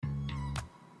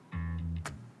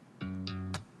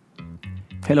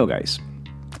Hello guys,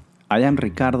 I am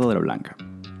Ricardo de la Blanca.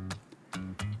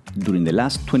 During the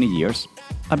last 20 years,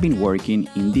 I've been working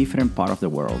in different parts of the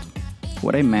world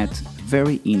where I met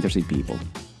very interesting people.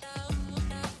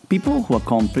 People who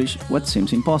accomplish what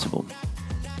seems impossible.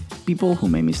 People who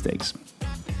make mistakes.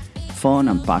 Fun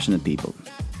and passionate people.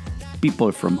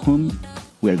 People from whom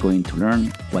we are going to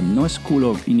learn what no school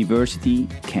or university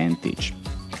can teach.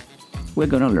 We're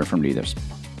going to learn from leaders.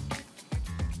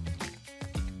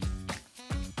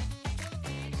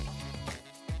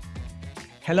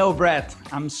 Hello, Brett.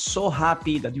 I'm so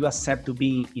happy that you accept to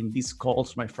be in these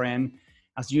calls, my friend.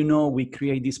 As you know, we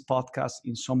create this podcast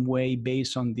in some way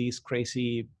based on this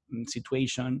crazy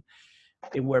situation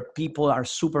where people are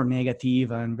super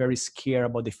negative and very scared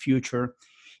about the future.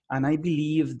 And I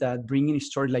believe that bringing a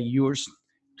story like yours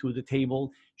to the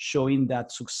table, showing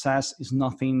that success is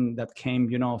nothing that came,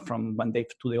 from one day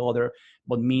to the other,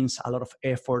 but means a lot of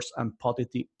efforts and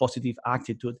positive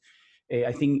attitude.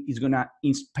 I think is going to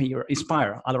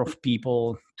inspire a lot of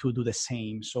people to do the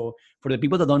same. So for the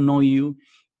people that don't know you,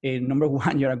 number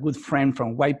one, you're a good friend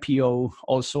from YPO,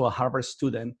 also a Harvard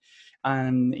student.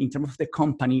 And in terms of the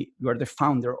company, you are the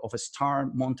founder of a Star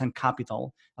Mountain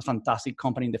Capital, a fantastic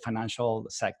company in the financial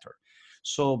sector.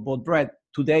 So, but Brett,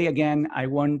 today again, I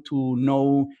want to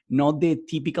know not the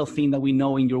typical thing that we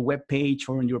know in your webpage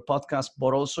or in your podcast,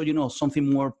 but also, something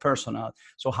more personal.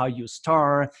 So how you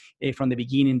start from the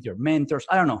beginning, your mentors,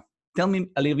 I don't know. Tell me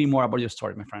a little bit more about your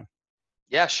story, my friend.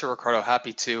 Yeah, sure, Ricardo.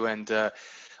 Happy to, and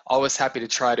always happy to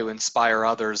try to inspire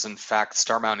others. In fact,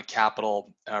 Star Mountain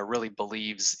Capital really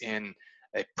believes in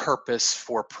a purpose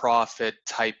for profit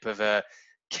type of a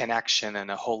connection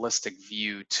and a holistic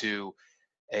view to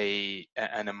an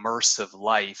immersive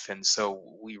life. And so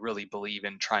we really believe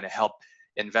in trying to help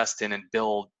invest in and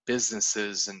build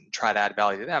businesses and try to add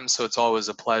value to them. So it's always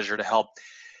a pleasure to help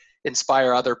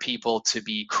inspire other people to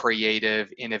be creative,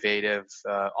 innovative,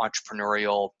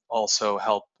 entrepreneurial, also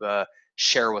help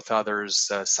share with others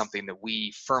something that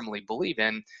we firmly believe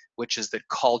in, which is that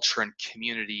culture and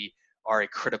community are a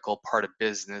critical part of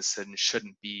business and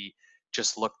shouldn't be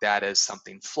just looked at as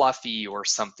something fluffy or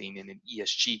something in an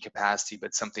ESG capacity,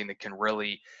 but something that can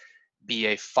really be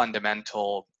a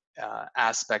fundamental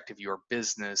aspect of your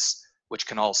business, which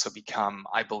can also become,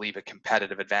 I believe, a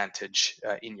competitive advantage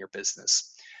in your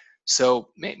business. So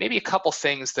maybe a couple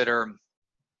things that are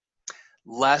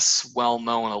less well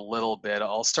known a little bit.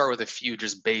 I'll start with a few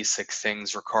just basic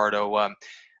things, Ricardo.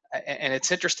 And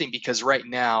it's interesting because right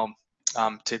now,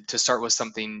 to start with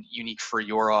something unique for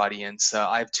your audience,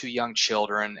 I have two young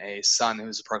children, a son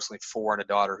who's approximately 4 and a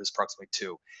daughter who's approximately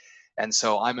 2. And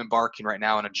so I'm embarking right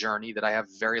now on a journey that I have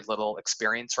very little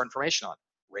experience or information on,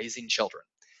 raising children.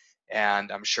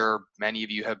 And I'm sure many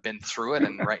of you have been through it.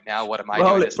 And right now, what am I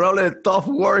doing? Probably a tough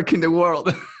work in the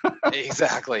world.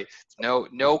 Exactly.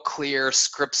 No clear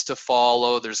scripts to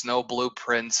follow. There's no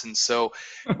blueprints. And so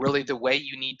really the way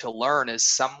you need to learn is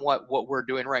somewhat what we're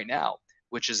doing right now,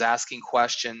 which is asking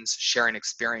questions, sharing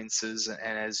experiences.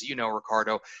 And as you know,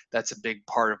 Ricardo, that's a big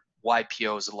part of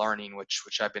YPO's learning, which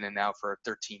I've been in now for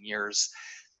 13 years.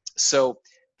 So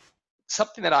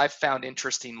something that I've found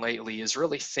interesting lately is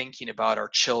really thinking about our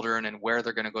children and where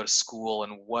they're going to go to school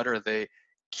and what are the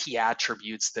key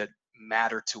attributes that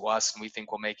matter to us and we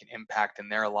think will make an impact in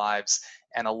their lives.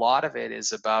 And a lot of it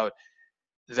is about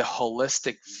the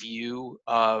holistic view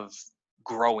of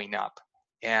growing up.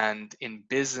 And in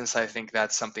business, I think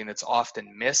that's something that's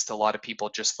often missed. A lot of people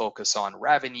just focus on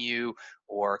revenue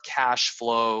or cash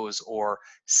flows or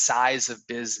size of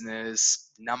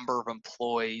business, number of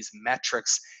employees,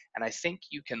 metrics. And I think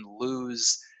you can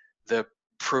lose the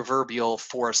proverbial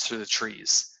forest through the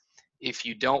trees if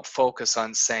you don't focus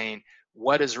on saying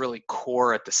what is really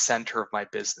core at the center of my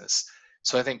business.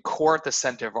 So I think core at the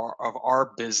center of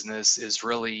our business is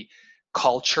really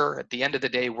culture. At the end of the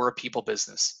day, we're a people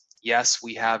business. Yes,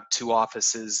 we have 2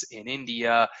 offices in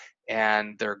India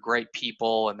and they're great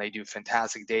people and they do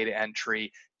fantastic data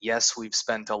entry. Yes, we've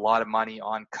spent a lot of money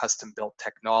on custom built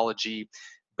technology,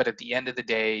 but at the end of the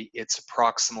day, it's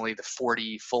approximately the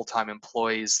 40 full-time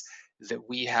employees that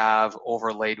we have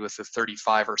overlaid with the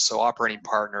 35 or so operating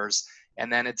partners.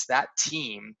 And then it's that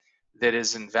team that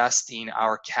is investing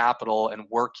our capital and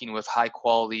working with high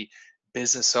quality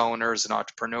business owners and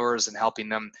entrepreneurs and helping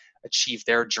them achieve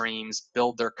their dreams,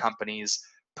 build their companies,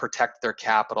 protect their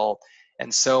capital.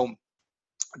 And so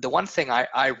the one thing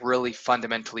I really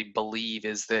fundamentally believe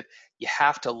is that you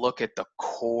have to look at the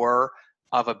core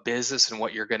of a business and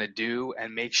what you're going to do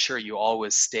and make sure you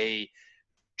always stay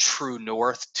true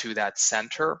north to that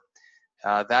center.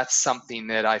 That's something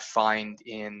that I find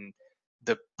in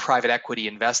the private equity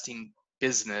investing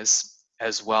business.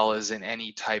 as well as in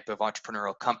any type of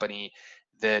entrepreneurial company,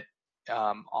 that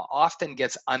often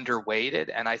gets underweighted.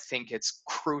 And I think it's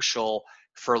crucial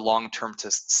for long-term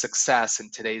success in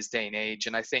today's day and age.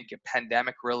 And I think a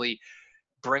pandemic really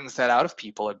brings that out of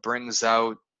people. It brings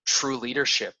out true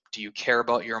leadership. Do you care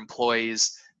about your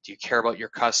employees? Do you care about your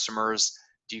customers?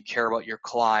 Do you care about your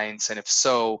clients? And if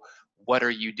so, what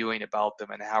are you doing about them,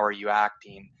 and how are you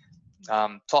acting?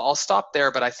 So I'll stop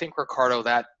there, but I think, Ricardo,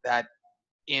 that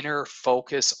inner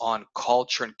focus on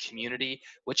culture and community,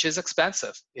 which is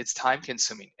expensive, it's time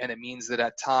consuming, and it means that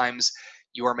at times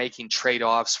you are making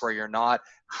trade-offs where you're not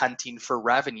hunting for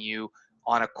revenue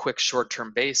on a quick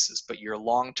short-term basis, but you're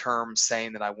long-term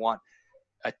saying that I want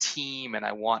a team and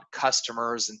I want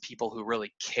customers and people who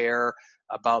really care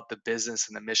about the business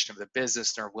and the mission of the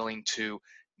business and are willing to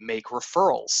make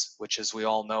referrals, which, as we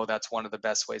all know, that's one of the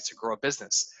best ways to grow a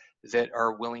business, that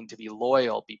are willing to be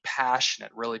loyal, be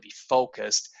passionate, really be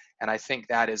focused. And I think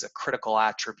that is a critical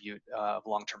attribute of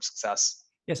long-term success.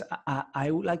 Yes,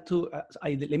 I would like to,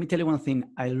 let me tell you one thing.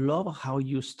 I love how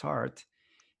you start,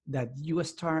 that you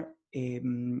start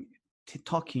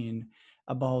talking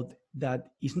about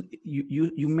that.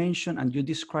 You mentioned and you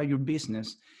describe your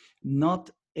business, not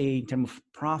in terms of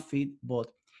profit, but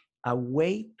a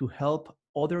way to help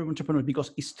other entrepreneurs,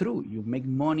 because it's true, you make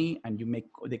money and you make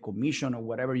the commission or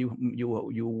whatever, you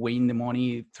win the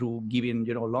money through giving,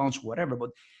 loans, whatever.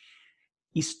 But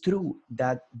it's true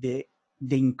that the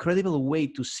incredible way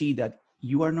to see that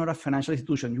you are not a financial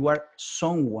institution, you are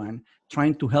someone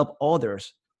trying to help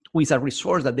others with a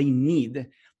resource that they need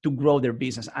to grow their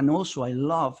business. And also, I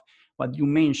love what you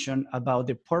mentioned about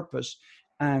the purpose.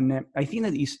 And I think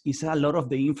that is a lot of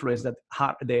the influence that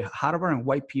the Harvard and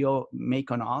YPO make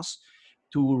on us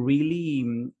to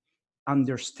really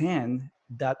understand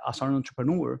that as an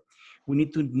entrepreneur, we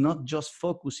need to not just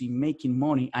focus in making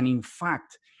money. And in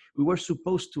fact, we were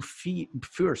supposed to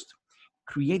first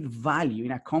create value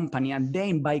in a company, and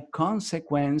then by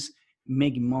consequence,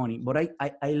 make money. But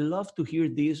I love to hear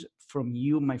this from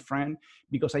you, my friend,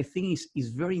 because I think it's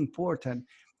very important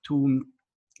to,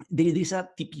 there is a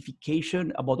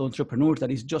typification about entrepreneurs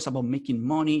that is just about making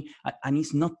money, and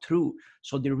it's not true.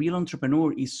 So the real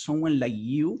entrepreneur is someone like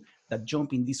you that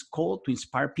jump in this call to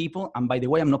inspire people. And by the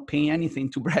way, I'm not paying anything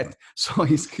to Brett. So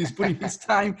he's putting his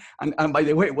time. And by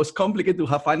the way, it was complicated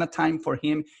to find a time for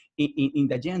him in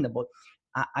the agenda. But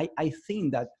I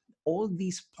think that all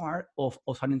this part of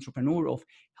an entrepreneur, of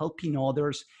helping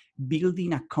others,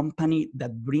 building a company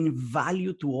that brings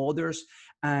value to others,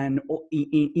 and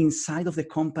inside of the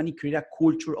company create a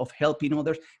culture of helping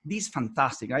others. This is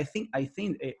fantastic. I think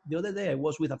the other day I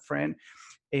was with a friend.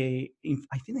 I think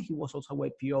that he was also a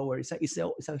YPO, or it's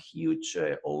a huge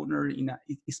owner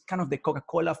it's kind of the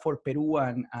Coca-Cola for Peru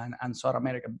and South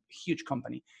America, huge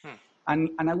company.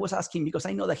 And I was asking, because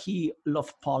I know that he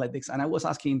loved politics, and I was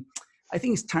asking, I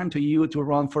think it's time to you to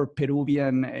run for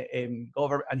Peruvian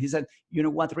government. And he said, you know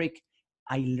what, Rick?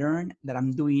 I learned that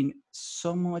I'm doing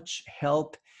so much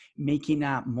help making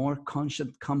a more conscious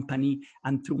company,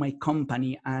 and through my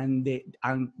company and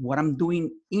what I'm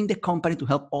doing in the company to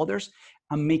help others,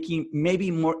 I'm making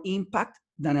maybe more impact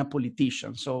than a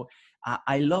politician. So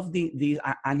I love the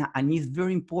and it's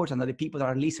very important that the people that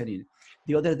are listening.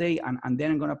 The other day, and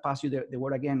then I'm going to pass you the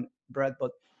word again, Brad,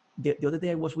 but the other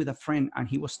day I was with a friend, and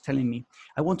he was telling me,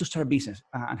 I want to start a business.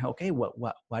 And okay, what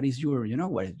is your,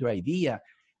 what is your idea?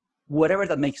 Whatever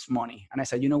that makes money. And I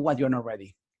said, you know what? You're not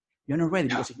ready. You're not ready,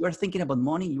 because if you are thinking about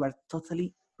money, you are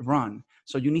totally wrong.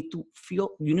 So you need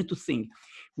to think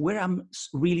where I'm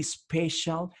really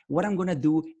special, what I'm going to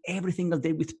do every single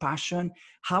day with passion.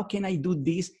 How can I do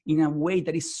this in a way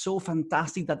that is so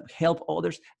fantastic that help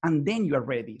others? And then you are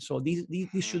ready. So this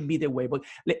should be the way. But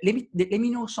let me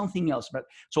know something else. But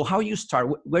so how you start?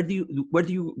 Where do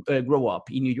you grow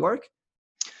up? In New York?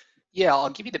 Yeah, I'll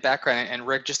give you the background. And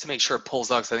Rick, just to make sure it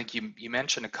pulls out, because I think you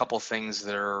mentioned a couple things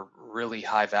that are really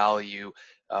high value.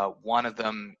 One of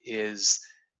them is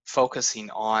focusing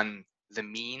on the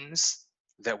means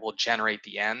that will generate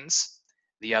the ends.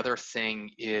 The other thing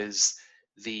is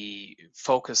the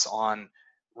focus on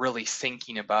really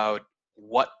thinking about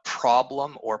what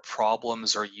problem or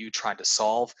problems are you trying to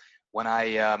solve. When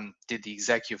I did the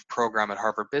executive program at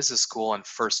Harvard Business School and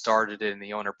first started it in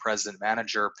the owner, president,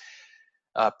 manager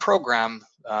program,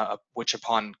 which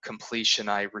upon completion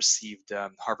I received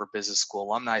Harvard Business School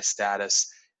alumni status.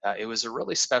 It was a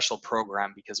really special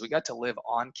program because we got to live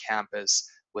on campus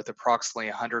with approximately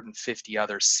 150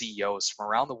 other CEOs from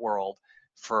around the world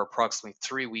for approximately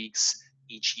 3 weeks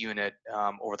each unit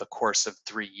over the course of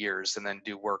 3 years, and then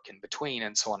do work in between,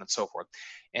 and so on and so forth.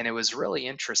 And it was really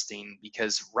interesting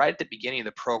because right at the beginning of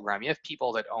the program, you have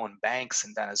people that own banks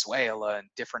in Venezuela and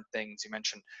different things. You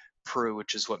mentioned Peru,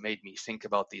 which is what made me think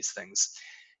about these things.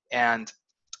 And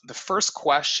the first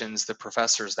questions the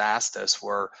professors asked us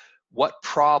were, what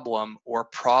problem or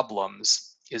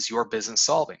problems is your business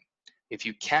solving? If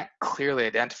you can't clearly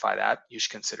identify that, you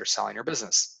should consider selling your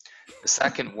business. The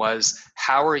second was,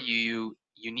 how are you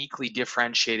uniquely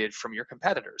differentiated from your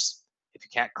competitors? If you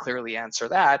can't clearly answer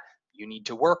that, you need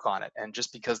to work on it. And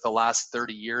just because the last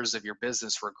 30 years of your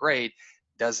business were great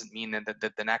doesn't mean that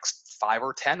the next 5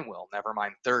 or 10 will, never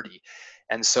mind 30.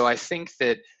 And so I think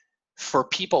that for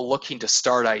people looking to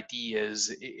start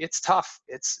ideas, it's tough.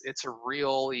 It's a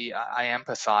really, I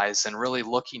empathize, and really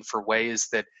looking for ways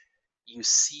that you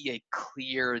see a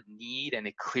clear need and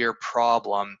a clear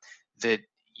problem that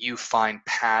you find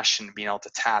passion being able to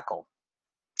tackle,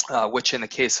 which in the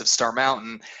case of Star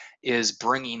Mountain is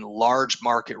bringing large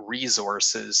market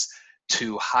resources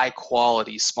to high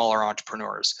quality smaller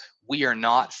entrepreneurs. We are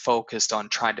not focused on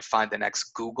trying to find the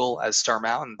next Google as Star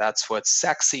Mountain. That's what's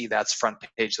sexy. That's front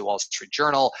page of the Wall Street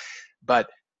Journal. But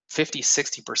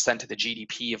 50-60% of the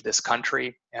GDP of this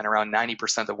country and around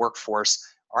 90% of the workforce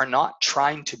are not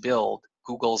trying to build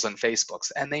Googles and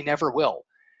Facebooks, and they never will.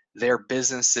 They're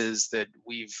businesses that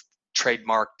we've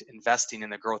trademarked investing in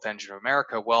the growth engine of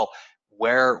America. Well,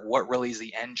 what really is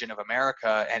the engine of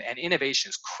America, and innovation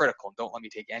is critical. Don't let me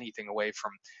take anything away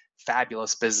from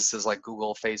fabulous businesses like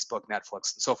Google, Facebook,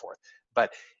 Netflix, and so forth.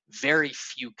 But very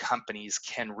few companies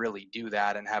can really do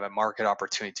that and have a market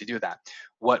opportunity to do that.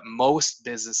 What most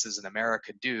businesses in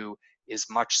America do is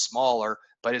much smaller,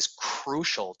 but is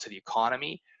crucial to the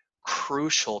economy,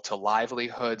 crucial to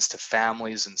livelihoods, to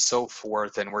families, and so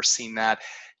forth. And we're seeing that,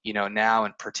 now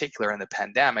in particular in the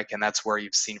pandemic, and that's where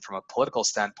you've seen from a political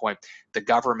standpoint, the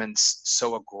governments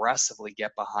so aggressively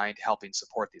get behind helping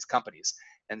support these companies.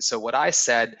 And so what I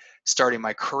said, starting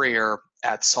my career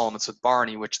at Salomon Smith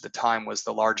Barney, which at the time was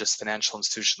the largest financial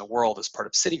institution in the world as part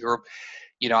of Citigroup,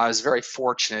 I was very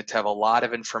fortunate to have a lot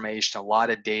of information, a lot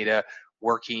of data,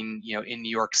 working, in New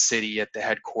York City at the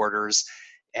headquarters.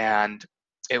 And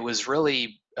it was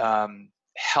really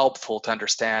helpful to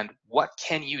understand, what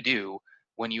can you do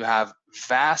when you have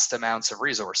vast amounts of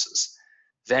resources?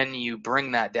 Then you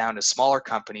bring that down to smaller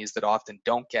companies that often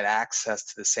don't get access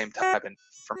to the same type of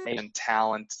information,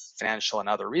 talent, financial, and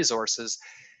other resources.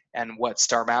 And what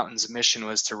Star Mountain's mission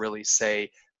was to really say,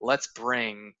 let's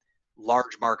bring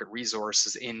large market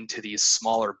resources into these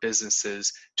smaller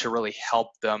businesses to really help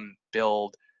them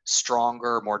build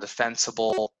stronger, more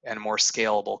defensible, and more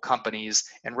scalable companies,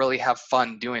 and really have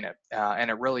fun doing it. And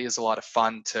it really is a lot of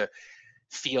fun to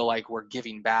feel like we're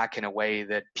giving back in a way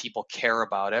that people care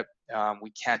about it.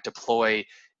 We can't deploy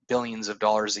billions of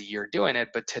dollars a year doing it,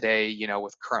 but today,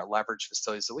 with current leverage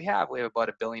facilities that we have about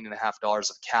 $1.5 billion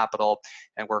of capital,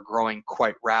 and we're growing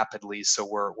quite rapidly. So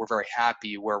we're very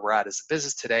happy where we're at as a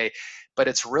business today, but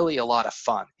it's really a lot of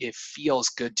fun. It feels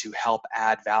good to help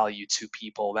add value to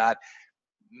people. That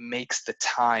makes the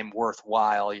time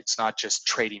worthwhile. It's not just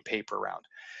trading paper around.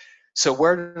 So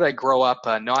where did I grow up?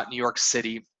 Not New York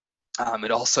City.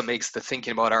 It also makes the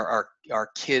thinking about our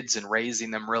kids and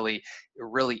raising them really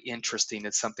interesting.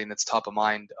 It's something that's top of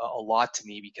mind a lot to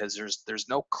me, because there's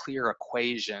no clear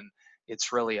equation.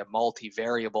 It's really a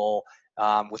multivariable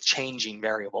with changing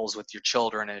variables with your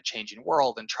children in a changing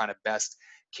world, and trying to best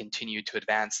continue to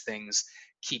advance things,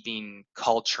 keeping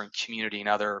culture and community and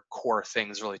other core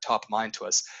things really top of mind to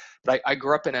us. But I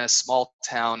grew up in a small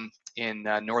town in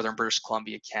northern British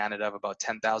Columbia, Canada, of about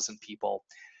 10,000 people.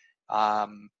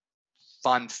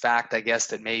 Fun fact, I guess,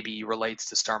 that maybe relates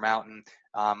to Star Mountain.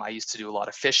 I used to do a lot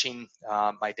of fishing.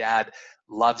 My dad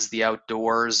loves the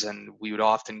outdoors, and we would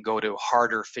often go to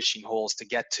harder fishing holes to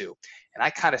get to. And I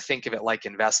kind of think of it like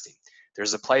investing.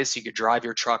 There's a place you could drive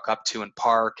your truck up to and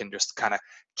park and just kind of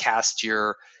cast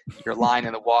your line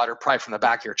in the water, probably from the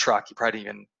back of your truck. You probably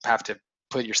didn't even have to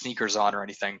put your sneakers on or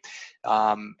anything.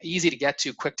 Easy to get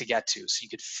to, quick to get to. So you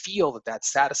could feel that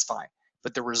that's satisfying,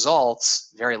 but the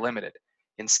results, very limited.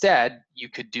 Instead, you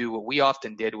could do what we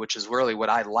often did, which is really what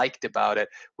I liked about it,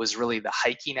 was really the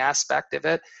hiking aspect of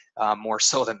it, more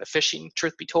so than the fishing,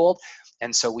 truth be told.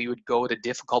 And so we would go to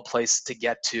difficult places to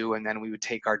get to, and then we would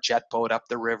take our jet boat up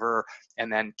the river,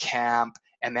 and then camp,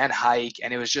 and then hike.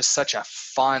 And it was just such a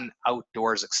fun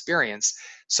outdoors experience.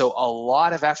 So a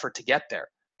lot of effort to get there.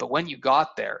 But when you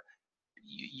got there,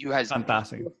 you had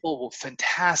fantastic,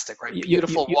 fantastic, right?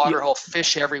 Beautiful waterhole,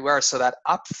 fish everywhere. So that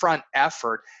upfront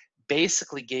effort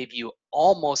basically gave you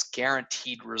almost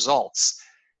guaranteed results.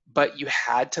 but you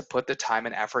had to put the time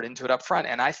and effort into it up front.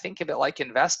 And I think of it like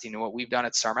investing in what we've done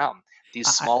at Star Mountain. These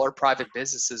I, smaller private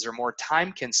businesses are more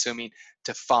time consuming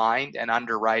to find and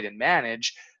underwrite and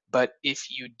manage. But if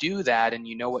you do that and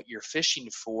you know what you're fishing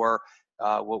for,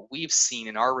 what we've seen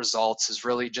in our results is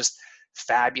really just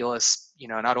fabulous,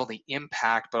 not only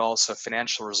impact, but also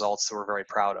financial results that we're very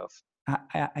proud of.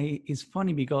 it's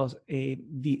funny because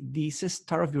this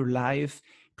start of your life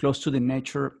close to the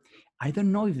nature, I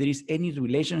don't know if there is any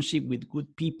relationship with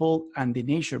good people and the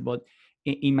nature, but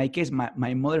in my case,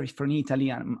 my mother is from Italy,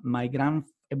 and my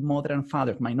grandmother and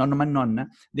father, my nonna and nonna,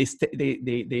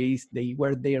 they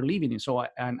were there living.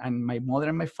 And my mother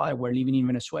and my father were living in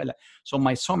Venezuela. So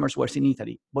my summers was in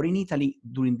Italy. But in Italy,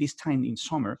 during this time in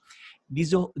summer,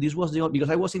 this was because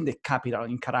I was in the capital,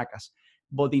 in Caracas.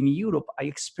 But in Europe, I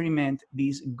experiment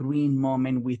this green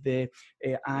moment with the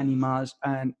animals.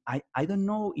 And I don't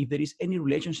know if there is any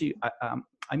relationship.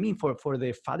 I mean, for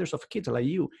the fathers of kids like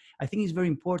you, I think it's very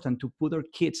important to put our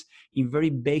kids in very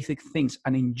basic things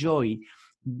and enjoy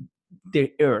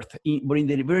the earth, but in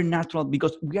the very natural,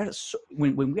 because we are so,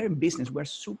 when we are in business, we are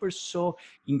super so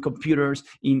in computers,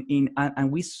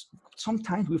 and we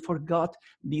sometimes we forgot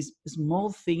these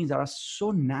small things that are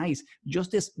so nice.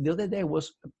 Just this, the other day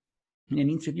was in an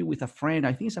interview with a friend,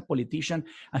 I think it's a politician,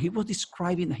 and he was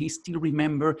describing that he still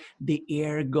remember the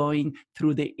air going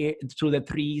through the air, through the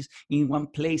trees in one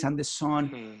place, and the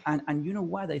sun. And you know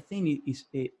what I think is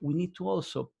we need to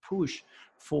also push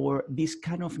for this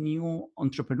kind of new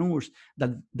entrepreneurs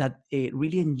that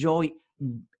really enjoy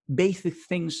basic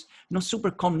things, not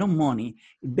no money,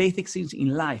 basic things in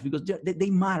life, because they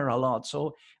matter a lot.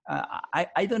 So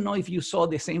I don't know if you saw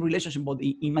the same relationship, but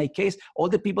in my case, all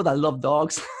the people that love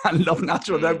dogs and love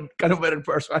nature, they're kind of better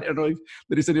person. I don't know if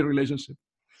there is any relationship.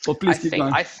 But please keep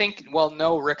going. Well,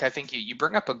 no, Rick, I think you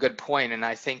bring up a good point, and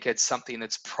I think it's something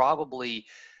that's probably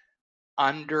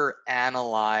under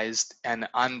analyzed and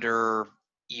under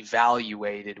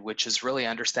evaluated, which is really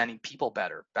understanding people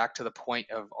better. Back to the point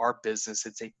of our business,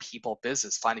 it's a people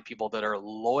business, finding people that are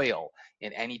loyal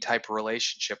in any type of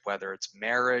relationship, whether it's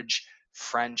marriage,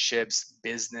 friendships,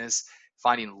 business,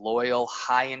 finding loyal,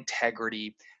 high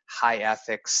integrity, high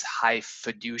ethics, high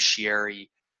fiduciary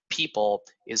people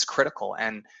is critical.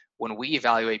 And when we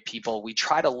evaluate people, we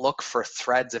try to look for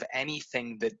threads of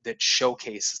anything that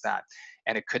showcases that.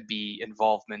 And it could be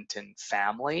involvement in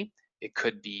family, it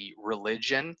could be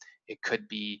religion, it could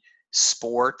be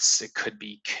sports, it could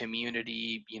be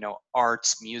community,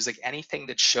 arts, music, anything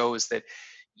that shows that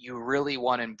you really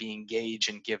want to be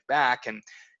engaged and give back. And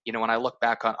when I look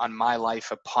back on my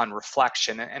life upon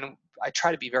reflection, and I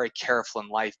try to be very careful in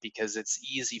life, because it's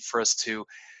easy for us to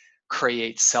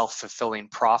create self-fulfilling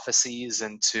prophecies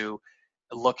and to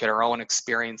look at our own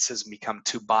experiences and become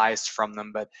too biased from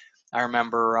them. But I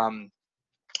remember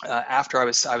after I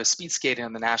was speed skating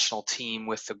on the national team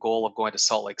with the goal of going to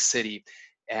Salt Lake City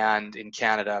and in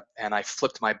Canada, and I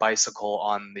flipped my bicycle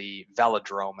on the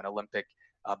velodrome, an Olympic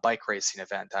bike racing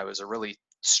event. I was a really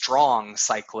strong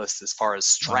cyclist as far as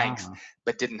strength, Wow.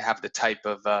 but didn't have the type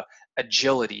of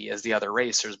agility as the other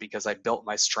racers, because I built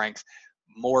my strength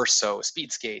more so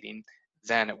speed skating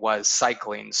than it was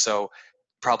cycling. So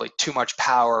probably too much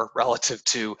power relative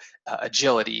to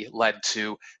agility led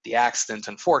to the accident,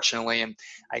 unfortunately. And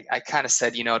I kind of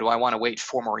said, do I want to wait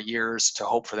 4 more years to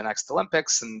hope for the next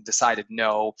Olympics? And decided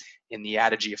no. In the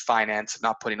adage of finance of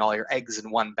not putting all your eggs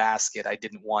in one basket, I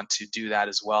didn't want to do that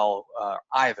as well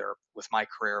either with my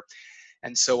career.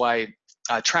 And so I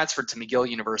transferred to McGill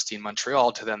University in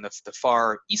Montreal, to then the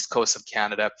far east coast of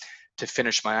Canada, to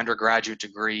finish my undergraduate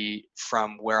degree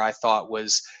from where I thought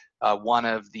was one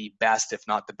of the best, if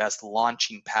not the best,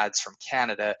 launching pads from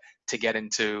Canada to get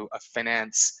into a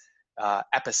finance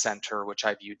epicenter, which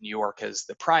I viewed New York as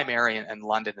the primary and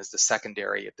London as the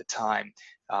secondary at the time,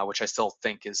 which I still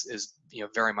think is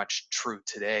very much true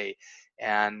today.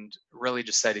 And really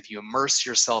just said, if you immerse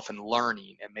yourself in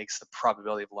learning, it makes the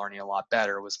probability of learning a lot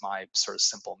better, was my sort of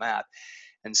simple math.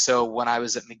 And so when I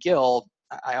was at McGill,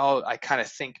 I kind of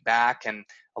think back, and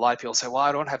a lot of people say, well,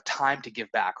 I don't have time to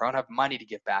give back, or I don't have money to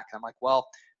give back. And I'm like, well,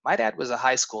 my dad was a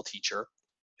high school teacher.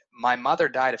 My mother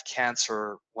died of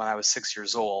cancer when I was 6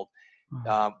 years old.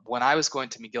 When I was going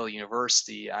to McGill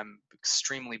University, I'm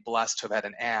extremely blessed to have had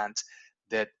an aunt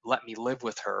that let me live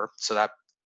with her. So that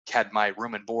had my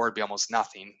room and board be almost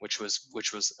nothing, which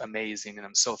was amazing. And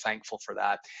I'm so thankful for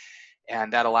that.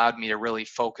 And that allowed me to really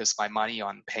focus my money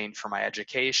on paying for my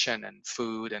education and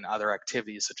food and other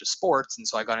activities such as sports. And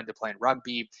so I got into playing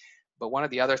rugby. But one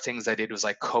of the other things I did was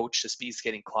I coached a speed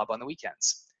skating club on the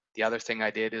weekends. The other thing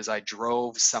I did is I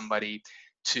drove somebody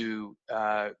to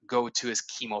go to his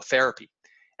chemotherapy.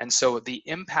 And so the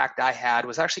impact I had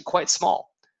was actually quite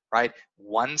small, right?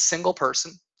 One single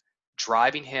person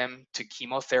driving him to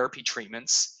chemotherapy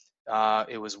treatments.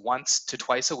 It was once to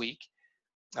twice a week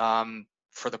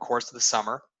for the course of the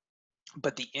summer.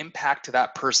 But the impact to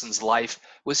that person's life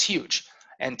was huge.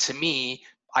 And to me,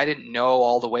 I didn't know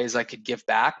all the ways I could give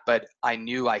back, but I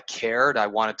knew I cared. I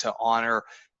wanted to honor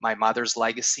my mother's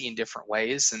legacy in different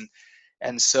ways.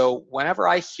 And so whenever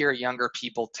I hear younger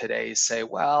people today say,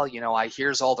 well,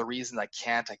 here's all the reasons I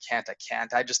can't,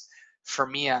 I just, for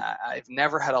me, I've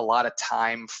never had a lot of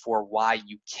time for why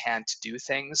you can't do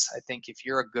things. I think if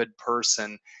you're a good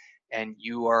person and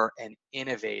you are an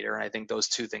innovator, and I think those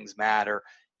two things matter,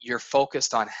 you're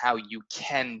focused on how you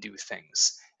can do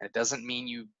things. And it doesn't mean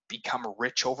you become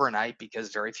rich overnight,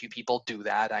 because very few people do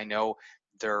that. I know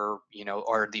there,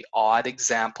 are the odd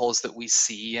examples that we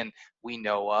see and we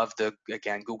know of,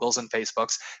 again, Googles and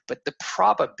Facebooks, but the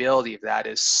probability of that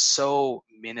is so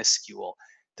minuscule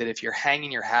that if you're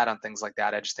hanging your hat on things like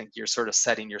that, I just think you're sort of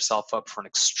setting yourself up for an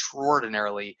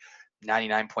extraordinarily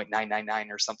 99.999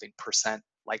 or something percent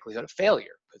likelihood of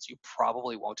failure, because you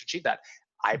probably won't achieve that.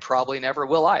 I probably never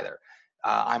will either.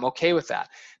 I'm okay with that.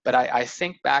 But I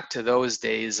think back to those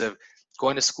days of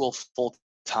going to school full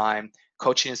time,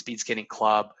 coaching a speed skating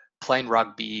club, playing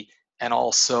rugby, and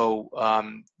also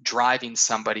driving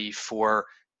somebody for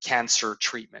cancer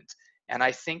treatment. And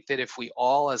I think that if we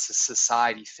all as a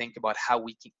society think about how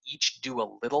we can each do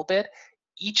a little bit,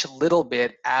 each little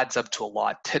bit adds up to a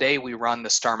lot. Today, we run the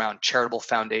Star Mountain Charitable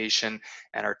Foundation,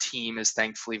 and our team is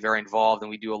thankfully very involved, and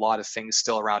we do a lot of things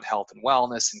still around health and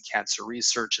wellness and cancer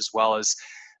research, as well as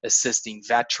assisting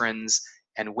veterans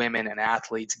and women and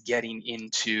athletes getting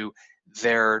into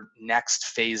their next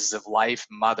phases of life.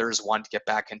 Mothers want to get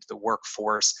back into the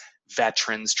workforce,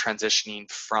 veterans transitioning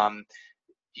from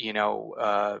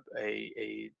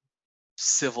a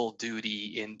civil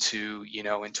duty into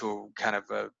kind of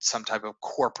some type of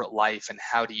corporate life, and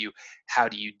how do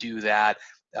you do that,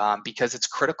 because it's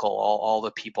critical. All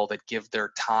the people that give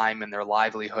their time and their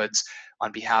livelihoods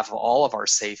on behalf of all of our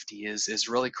safety is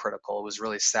really critical. It was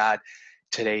really sad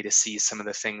today to see some of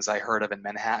the things I heard of in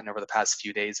Manhattan over the past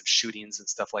few days of shootings and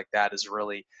stuff like that. It's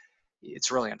really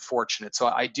unfortunate. So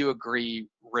I do agree,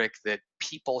 Rick, that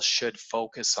people should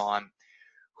focus on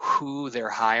who they're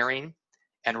hiring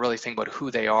and really think about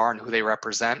who they are and who they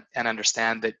represent, and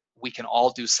understand that we can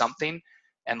all do something,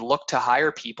 and look to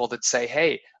hire people that say,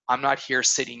 hey, I'm not here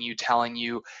sitting you telling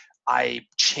you I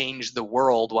changed the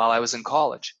world while I was in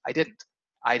college. I didn't.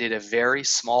 I did a very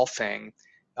small thing,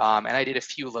 and I did a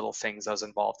few little things I was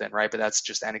involved in, right? But that's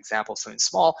just an example of something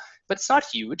small, but it's not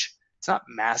huge. It's not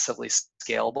massively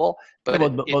scalable, but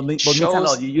it but it's a shows.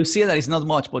 lot. You see that it's not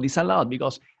much, but it's a lot,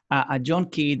 because a young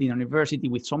kid in university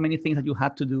with so many things that you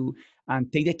have to do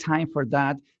and take the time for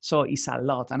that. So it's a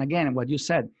lot. And again, what you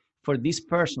said, for this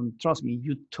person, trust me,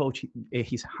 you touch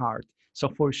his heart. So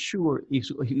for sure,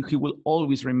 he will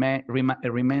always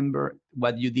remember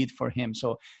what you did for him.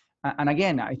 So, and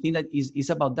again, I think that is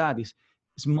about that. Is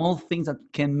small things that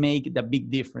can make the big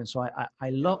difference. So I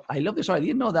love this. So I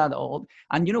didn't know that all.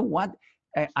 And you know what?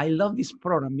 I love this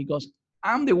program because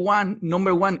I'm the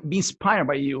number one, be inspired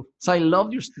by you. So I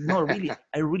love your, no, really,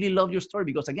 I really love your story,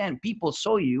 because again, people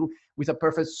saw you with a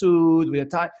perfect suit, with a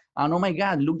tie, and oh my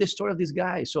God, look the story of this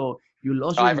guy. So you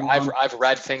lost your mom. I've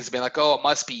read things being like, oh, it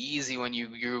must be easy when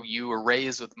you were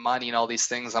raised with money and all these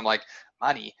things. I'm like,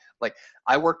 money? Like,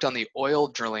 I worked on the oil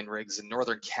drilling rigs in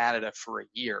northern Canada for a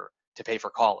year to pay for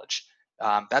college.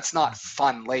 That's not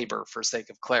fun labor, for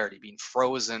sake of clarity. Being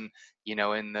frozen, in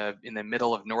the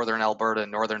middle of northern Alberta,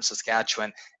 northern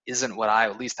Saskatchewan, isn't what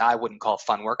at least I wouldn't call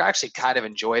fun work. I actually kind of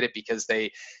enjoyed it because there's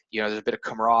a bit of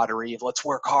camaraderie of let's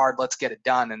work hard, let's get it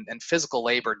done. And physical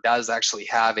labor does actually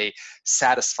have a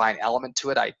satisfying element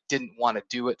to it. I didn't want to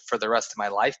do it for the rest of my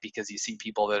life, because you see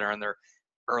people that are in their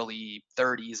early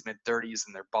 30s, mid 30s,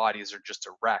 and their bodies are just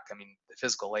a wreck. I mean, the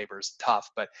physical labor is tough,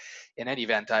 but in any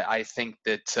event, I think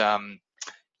that,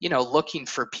 looking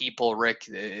for people, Rick,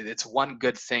 it's one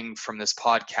good thing from this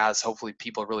podcast, hopefully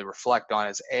people really reflect on,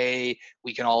 is A,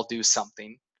 we can all do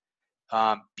something.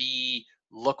 B,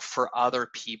 look for other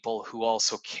people who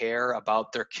also care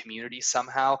about their community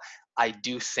somehow. I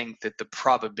do think that the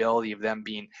probability of them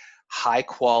being high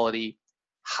quality,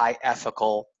 high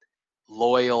ethical,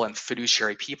 loyal, and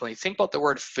fiduciary people, and you think about the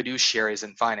word fiduciaries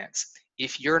in finance,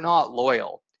 if you're not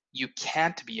loyal, you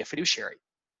can't be a fiduciary.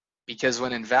 Because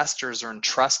when investors are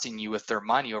entrusting you with their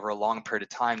money over a long period of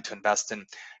time to invest in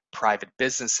private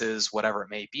businesses, whatever it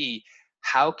may be,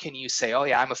 how can you say, oh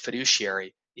yeah, I'm a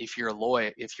fiduciary, if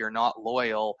you're not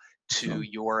loyal to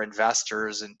your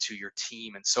investors and to your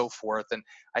team and so forth? And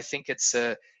I think it's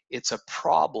it's a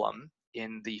problem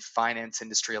in the finance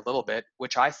industry a little bit,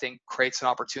 which I think creates an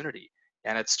opportunity.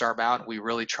 And at Starbound, we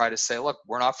really try to say, look,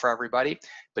 we're not for everybody,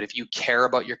 but if you care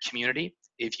about your community,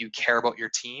 if you care about your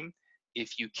team,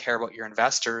 if you care about your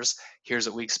investors, here's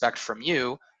what we expect from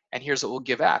you, and here's what we'll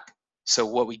give back. So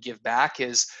what we give back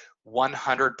is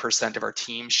 100% of our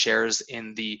team shares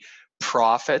in the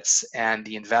profits and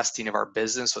the investing of our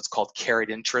business, what's called carried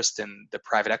interest in the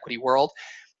private equity world.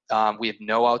 We have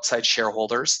no outside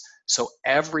shareholders. So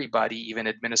everybody, even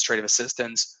administrative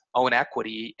assistants, own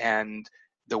equity. And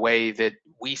the way that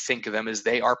we think of them is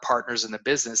they are partners in the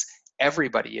business.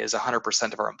 Everybody is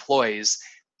 100% of our employees.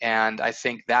 And I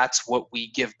think that's what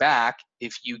we give back.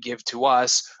 If you give to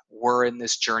us, we're in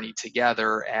this journey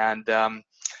together. And,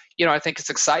 I think it's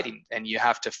exciting, and you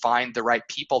have to find the right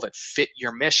people that fit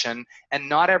your mission, and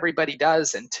not everybody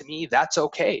does. And to me, that's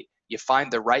okay. You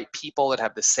find the right people that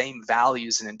have the same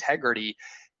values and integrity.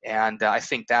 And I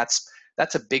think that's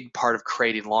a big part of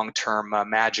creating long-term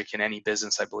magic in any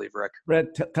business, I believe, Rick.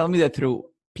 Brett, tell me the truth,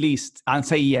 please, and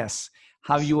say yes.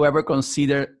 Have you ever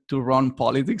considered to run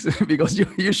politics? Because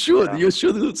you should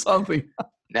do something.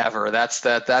 Never.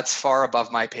 That's far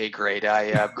above my pay grade.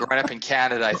 I growing up in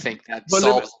Canada, I think that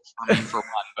solves it for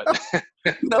one.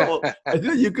 But no, I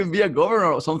think you could be a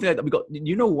governor or something like that. Because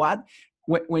you know what?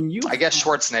 When you, I guess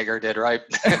Schwarzenegger did, right?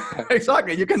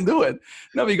 Exactly, you can do it.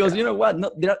 No, because you know what?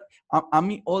 No,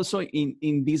 I'm also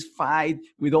in this fight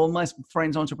with all my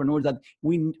friends entrepreneurs that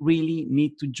we really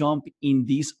need to jump in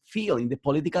this field, in the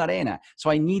political arena. So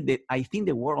I think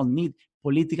the world needs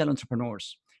political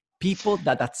entrepreneurs, people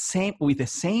that with the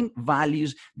same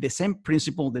values, the same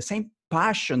principle, the same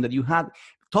passion that you had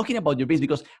talking about your business,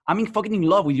 because I'm fucking in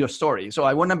love with your story. So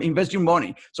I want to invest your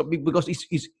money. So because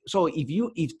it's so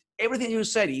if everything you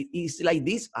said is like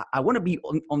this, I want to be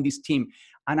on this team.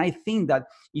 And I think that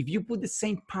if you put the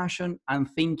same passion and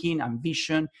thinking and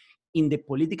vision in the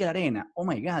political arena, oh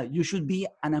my God, you should be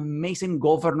an amazing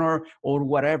governor or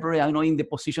whatever, I know in the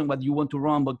position what you want to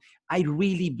run. But I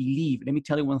really believe, let me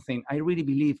tell you one thing, I really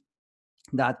believe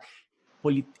that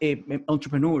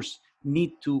entrepreneurs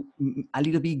need to a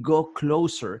little bit go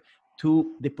closer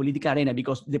to the political arena,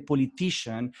 because the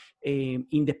politician in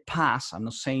the past, I'm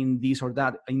not saying this or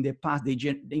that, in the past,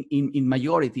 in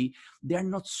majority, they're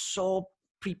not so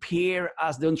prepared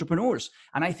as the entrepreneurs.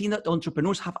 And I think that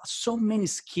entrepreneurs have so many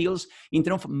skills in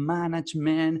terms of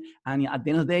management. And at the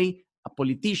end of the day, a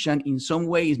politician in some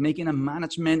way is making a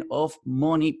management of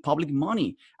money, public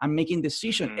money, and making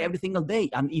decisions every single day.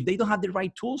 And if they don't have the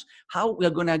right tools, how we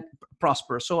are going to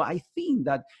prosper? So I think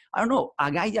that, I don't know,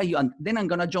 and then I'm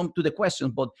going to jump to the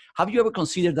questions, but have you ever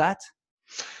considered that?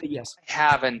 Yes. I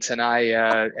haven't, and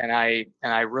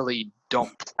I really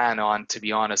don't plan on, to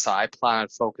be honest. I plan on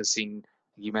focusing,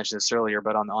 you mentioned this earlier,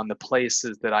 but on the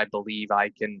places that I believe I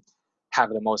can have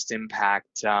the most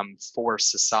impact for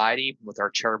society, with our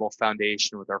charitable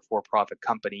foundation, with our for-profit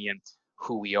company, and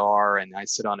who we are. And I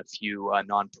sit on a few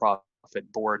nonprofit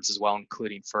boards as well,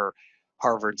 including for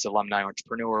Harvard's Alumni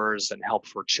Entrepreneurs and Help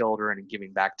for Children and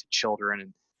giving back to children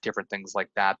and different things like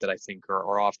that I think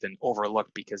are often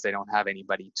overlooked because they don't have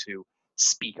anybody to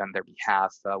speak on their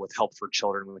behalf, with Help for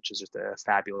Children, which is just a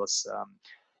fabulous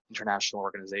international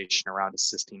organization around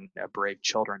assisting brave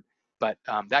children. But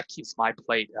that keeps my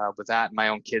plate with that, my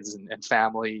own kids and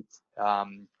family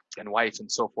and wife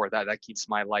and so forth. That keeps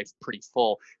my life pretty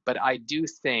full. But I do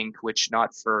think, which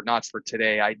not for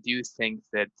today, I do think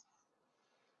that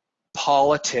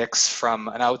politics, from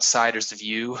an outsider's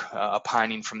view,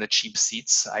 opining from the cheap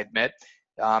seats, I admit,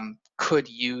 could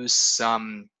use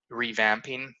some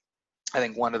revamping. I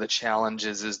think one of the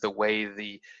challenges is the way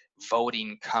the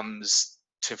voting comes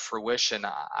to fruition.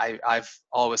 I've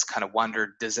always kind of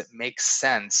wondered, does it make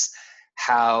sense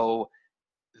how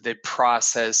the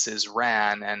process is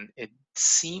ran? And it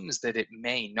seems that it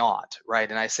may not, right?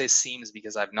 And I say seems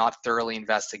because I've not thoroughly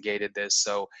investigated this,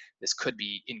 so this could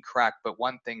be incorrect. But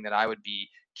one thing that I would be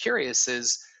curious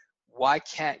is, why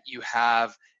can't you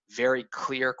have very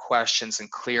clear questions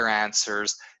and clear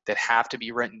answers that have to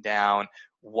be written down?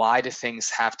 Why do things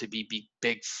have to be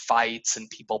big fights and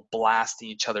people blasting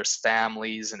each other's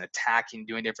families and attacking,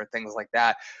 doing different things like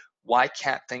that? Why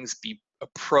can't things be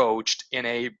approached in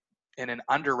an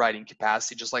underwriting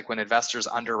capacity, just like when investors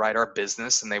underwrite our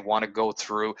business and they want to go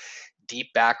through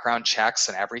deep background checks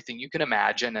and everything you can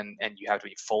imagine, and you have to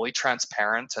be fully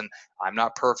transparent. And I'm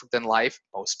not perfect in life.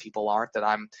 Most people aren't, that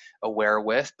I'm aware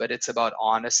with, but it's about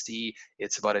honesty.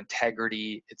 It's about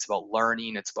integrity. It's about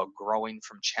learning. It's about growing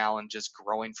from challenges,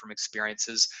 growing from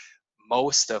experiences.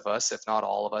 Most of us, if not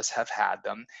all of us, have had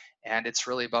them. And it's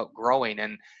really about growing.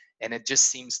 And it just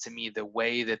seems to me the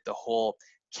way that the whole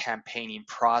campaigning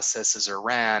processes are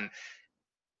ran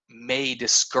may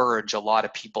discourage a lot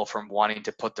of people from wanting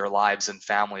to put their lives and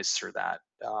families through that,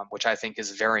 which I think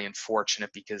is very unfortunate,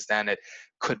 because then it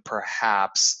could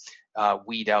perhaps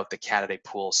weed out the candidate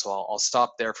pool. So I'll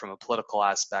stop there from a political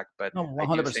aspect, but No, I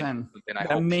do think 100%. something I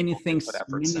There are hope people do put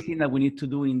efforts many in. things that we need to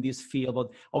do in this field. But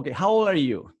okay, how old are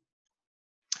you?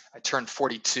 I turned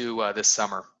 42 this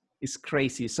summer. It's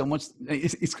crazy. So much.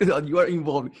 It's crazy that you are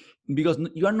involved, because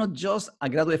you are not just a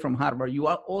graduate from Harvard. You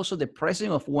are also the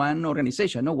president of one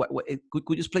organization. No, could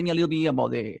you explain me a little bit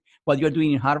about what you are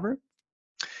doing in Harvard?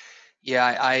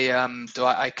 Yeah,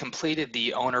 I completed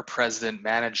the owner, president,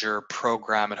 manager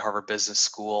program at Harvard Business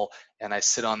School, and I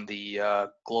sit on the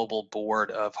global board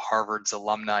of Harvard's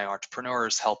alumni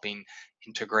entrepreneurs, helping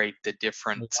integrate the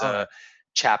different Wow.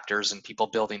 chapters and people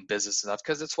building business and stuff,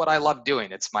 because it's what I love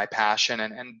doing. It's my passion.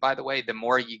 And by the way, the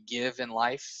more you give in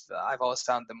life, I've always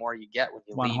found the more you get when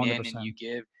you lean in and 100%. you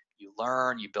give, you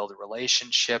learn, you build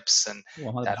relationships, and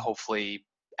that 100%. hopefully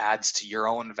adds to your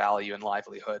own value and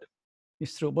livelihood.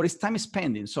 It's true, but it's time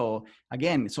spending. So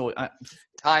again,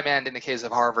 Time, and in the case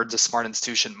of Harvard's a smart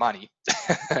institution, money.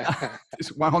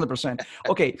 it's 100%.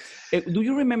 Okay, do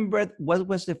you remember what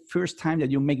was the first time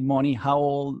that you make money? How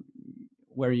old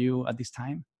were you at this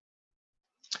time?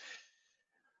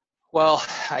 Well,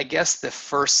 I guess the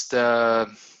first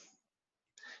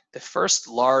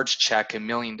large check, $1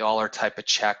 million type of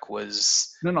check,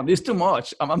 was No, this is too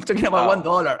much. I'm talking about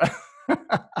 $1.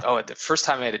 The first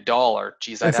time I made $1.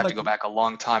 Geez, I'd have to go back a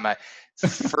long time.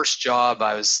 First job,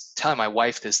 I was telling my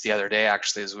wife this the other day,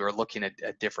 actually, as we were looking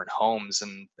at different homes,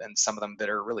 and some of them that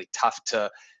are really tough to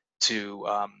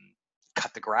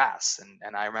cut the grass.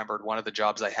 And I remembered one of the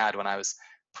jobs I had when I was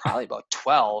probably about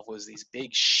 12 was these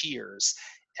big shears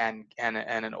and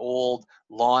an old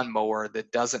lawnmower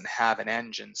that doesn't have an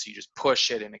engine. So you just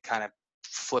push it and it kind of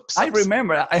flips. I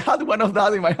remember I had one of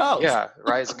that in my house. Yeah,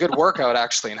 right. It's a good workout,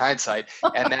 actually, in hindsight.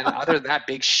 And then other than that,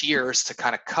 big shears to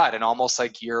kind of cut, and almost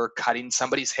like you're cutting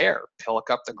somebody's hair, pick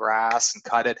up the grass and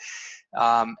cut it.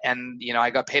 And I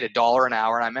got paid $1 an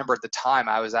hour. And I remember at the time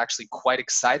I was actually quite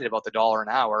excited about the $1 an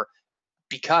hour,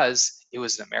 because it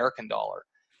was an American dollar.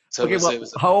 So okay,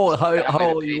 how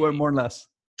old you were, more or less?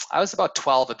 I was about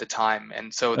 12 at the time.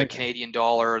 And so the Canadian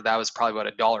dollar, that was probably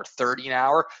about $1.30 an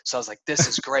hour. So I was like, this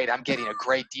is great. I'm getting a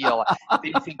great deal.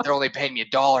 They think they're only paying me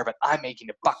 $1, but I'm making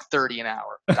 $1.30 an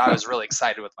hour. I was really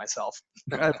excited with myself.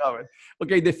 I love it.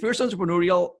 Okay, the first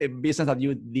entrepreneurial business that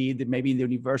you did, maybe in the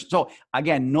university. So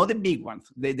again, not the big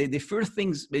ones. The first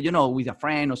things, with a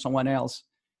friend or someone else.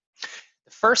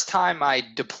 The first time I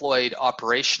deployed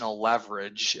operational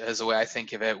leverage, as the way I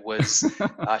think of it, was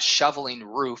shoveling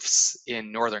roofs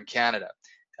in northern Canada.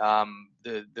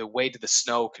 The weight of the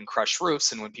snow can crush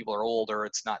roofs, and when people are older,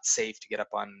 it's not safe to get up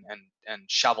on and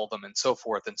shovel them and so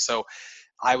forth. And so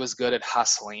I was good at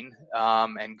hustling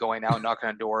and going out, knocking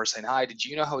on doors, saying, "Hi, did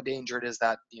you know how dangerous it is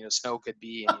that snow could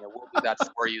be? And we'll do that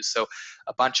for you." So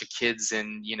a bunch of kids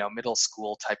in middle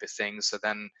school type of things. So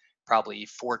then, probably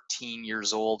 14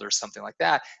 years old or something like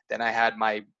that, then I had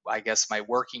my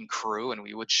working crew, and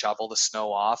we would shovel the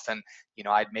snow off, and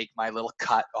I'd make my little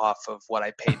cut off of what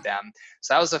I paid them.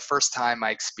 So that was the first time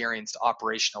I experienced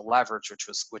operational leverage, which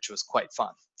was quite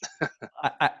fun.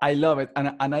 I love it,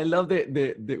 and I love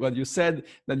the what you said,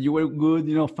 that you were good,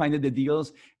 finding the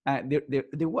deals.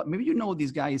 Maybe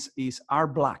this guy is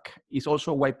Art Black. He's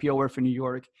also a YPOer from New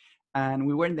York. And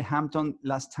we were in the Hampton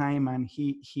last time, and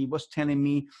he was telling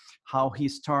me how he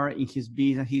started in his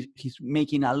business. He's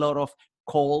making a lot of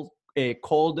cold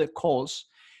calls,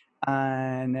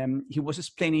 and he was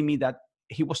explaining me that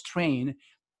he was trained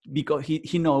because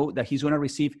he know that he's going to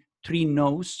receive 3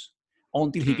 no's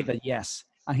until he get a yes.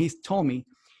 And he told me,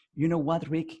 "You know what,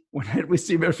 Rick? When I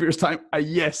received the first time a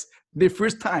yes, the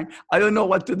first time, I don't know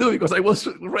what to do, because I was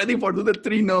ready for the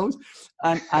 3 no's."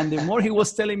 And the more he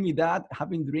was telling me that,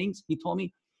 having drinks, he told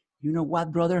me, "You know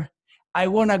what, brother? I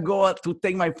want to go to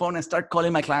take my phone and start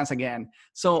calling my clients again."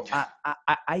 So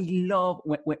I love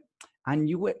and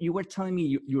you were telling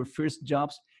me your first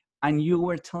jobs, and you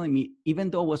were telling me,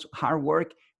 even though it was hard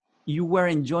work, you were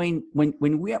enjoying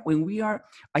when we are.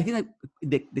 I think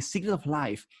that the secret of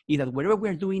life is that whatever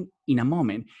we're doing in a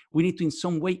moment, we need to in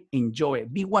some way enjoy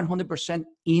it, be 100%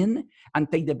 in,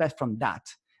 and take the best from that.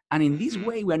 And in this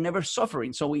way, we are never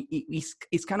suffering. So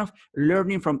it's kind of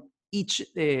learning from each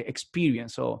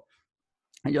experience. So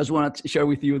I just want to share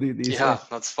with you this.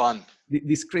 That's fun.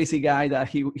 This crazy guy that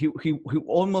he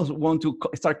almost want to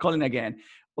start calling again.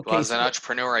 Okay, well, as an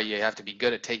entrepreneur, you have to be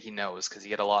good at taking no's, because you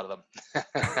get a lot of them.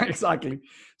 Exactly.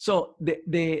 So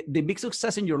the big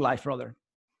success in your life, brother.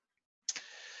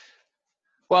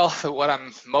 Well, what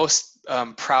I'm most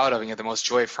proud of and get the most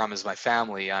joy from is my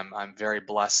family. I'm very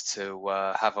blessed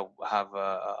to have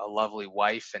a lovely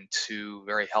wife and two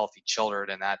very healthy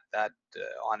children, and that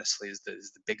honestly is the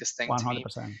biggest thing to me.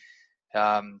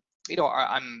 100%.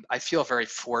 I feel very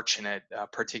fortunate,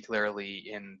 particularly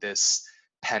in this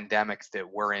pandemic that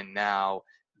we're in now,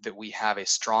 that we have a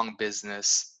strong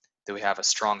business, that we have a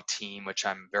strong team, which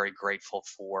I'm very grateful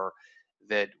for,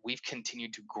 that we've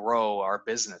continued to grow our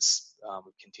business.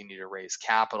 We've continued to raise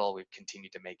capital, we've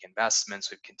continued to make investments,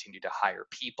 we've continued to hire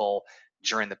people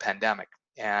during the pandemic.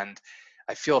 And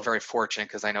I feel very fortunate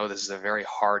because I know this is a very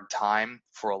hard time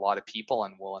for a lot of people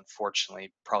and will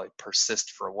unfortunately probably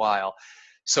persist for a while.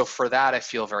 So for that, I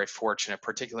feel very fortunate,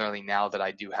 particularly now that I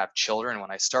do have children.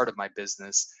 When I started my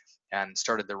business and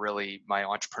started my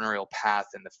entrepreneurial path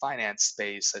in the finance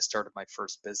space, I started my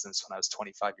first business when I was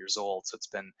 25 years old. So it's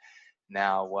been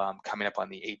now coming up on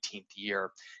the 18th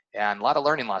year, and a lot of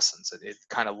learning lessons. It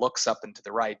kind of looks up and to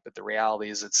the right, but the reality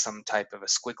is it's some type of a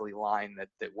squiggly line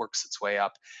that works its way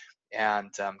up, and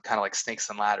kind of like snakes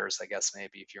and ladders, I guess,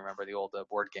 maybe, if you remember the old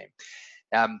board game.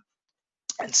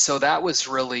 And so that was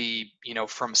really,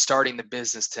 from starting the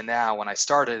business to now. When I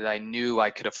started, I knew I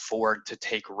could afford to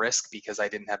take risk because I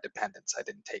didn't have dependents. I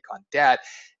didn't take on debt,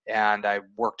 and I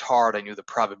worked hard. I knew the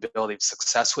probability of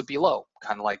success would be low,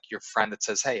 kind of like your friend that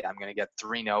says, hey, I'm going to get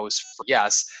 3 no's for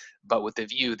yes, but with the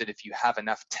view that if you have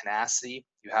enough tenacity,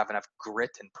 you have enough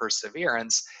grit and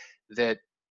perseverance, that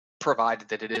provided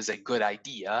that it is a good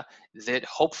idea, that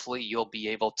hopefully you'll be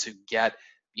able to get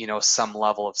some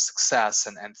level of success,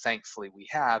 and thankfully we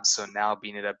have. So now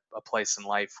being at a place in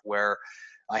life where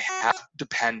I have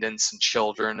dependents and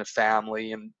children, a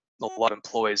family, and a lot of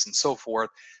employees and so forth,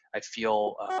 I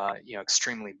feel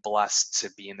extremely blessed to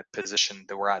be in the position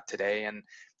that we're at today.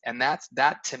 And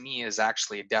that to me is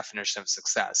actually a definition of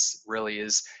success. It really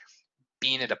is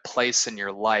being at a place in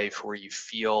your life where you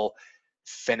feel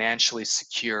financially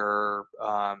secure,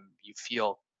 you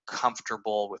feel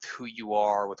comfortable with who you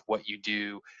are, with what you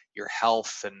do, your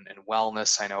health and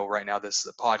wellness. I know right now this is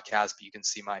a podcast, but you can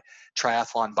see my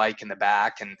triathlon bike in the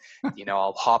back, and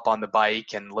I'll hop on the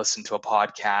bike and listen to a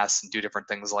podcast and do different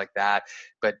things like that.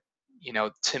 But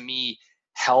to me,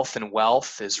 health and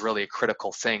wealth is really a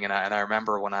critical thing. And I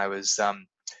remember when I was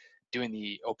doing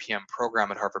the OPM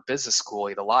program at Harvard Business School,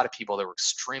 you had a lot of people that were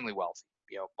extremely wealthy,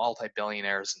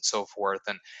 multi-billionaires and so forth.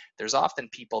 And there's often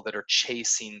people that are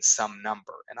chasing some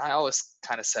number. And I always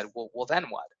kind of said, well, then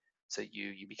what? So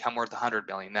you become worth 100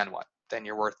 billion, then what? Then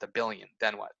you're worth $1 billion,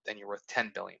 then what? Then you're worth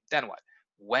 10 billion, then what?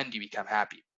 When do you become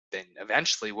happy? Then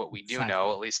eventually, what we do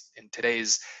know, at least in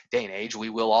today's day and age, we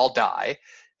will all die.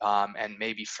 And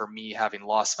maybe for me, having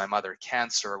lost my mother to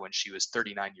cancer when she was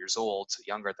 39 years old, so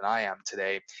younger than I am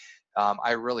today,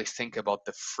 I really think about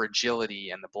the fragility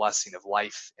and the blessing of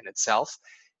life in itself,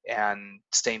 and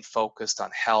staying focused on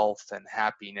health and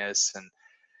happiness, and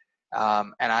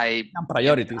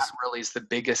priorities. that really is the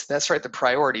biggest. That's right, the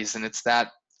priorities, and it's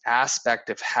that aspect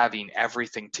of having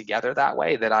everything together that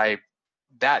way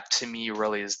that to me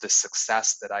really is the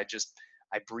success that I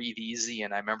breathe easy.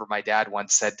 And I remember my dad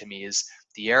once said to me, is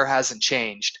the air hasn't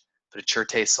changed, but it sure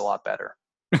tastes a lot better.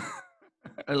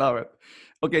 I love it.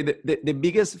 Okay, the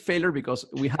biggest failure, because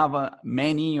we have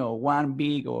many, or one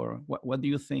big, or what do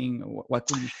you think? What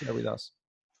could you share with us?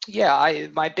 Yeah,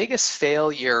 my biggest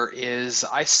failure is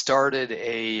I started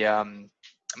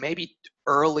maybe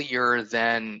earlier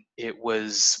than it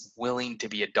was willing to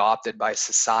be adopted by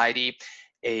society,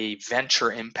 a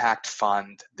venture impact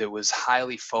fund that was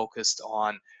highly focused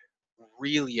on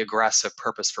really aggressive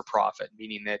purpose for profit,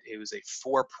 meaning that it was a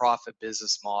for-profit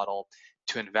business model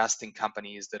to invest in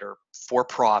companies that are for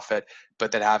profit,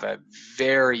 but that have a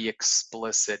very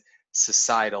explicit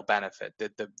societal benefit.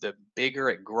 The bigger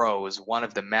it grows, one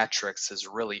of the metrics is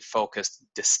really focused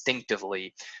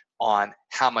distinctively on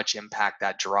how much impact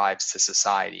that drives to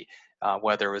society,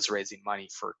 whether it was raising money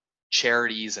for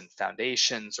charities and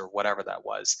foundations or whatever that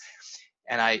was.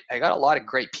 And I got a lot of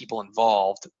great people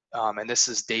involved. And this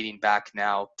is dating back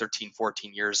now 13,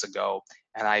 14 years ago.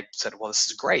 And I said, well, this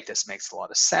is great. This makes a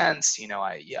lot of sense.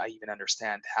 I even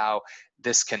understand how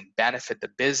this can benefit the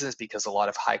business, because a lot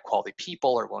of high quality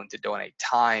people are willing to donate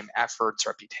time, efforts,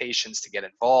 reputations to get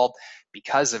involved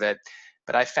because of it.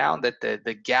 But I found that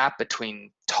the gap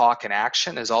between talk and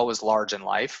action is always large in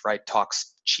life, right?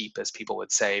 Talk's cheap, as people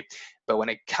would say. But when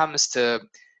it comes to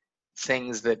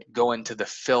things that go into the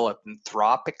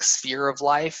philanthropic sphere of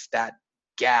life, that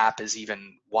gap is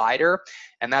even wider.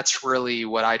 And that's really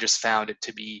what I just found it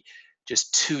to be,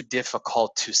 just too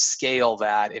difficult to scale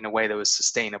that in a way that was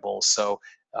sustainable. So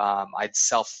I'd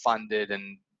self-funded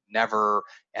and never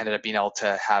ended up being able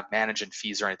to have management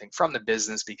fees or anything from the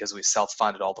business because we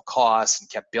self-funded all the costs and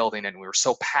kept building it. And we were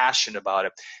so passionate about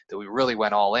it that we really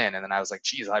went all in. And then I was like,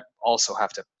 geez, I also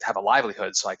have to have a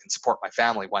livelihood so I can support my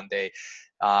family one day.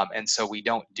 And so we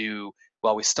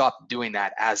stopped doing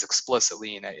that as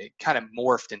explicitly, and it kind of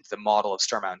morphed into the model of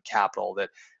Star Mountain Capital that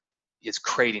is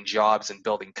creating jobs and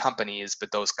building companies,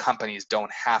 but those companies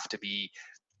don't have to be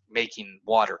making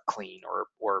water clean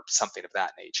or something of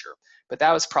that nature. But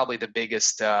that was probably the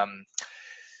biggest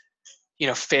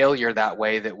failure that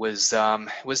way. That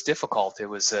was difficult. It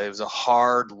was a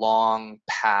hard, long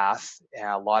path, and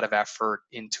a lot of effort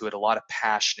into it, a lot of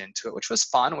passion into it, which was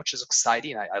fun, which is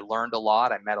exciting. I learned a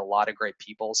lot. I met a lot of great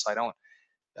people. So I don't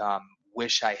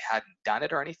wish I hadn't done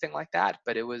it or anything like that.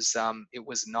 But it was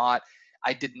not.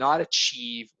 I did not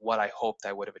achieve what I hoped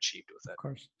I would have achieved with it. Of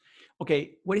course.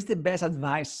 Okay, what is the best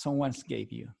advice someone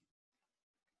gave you?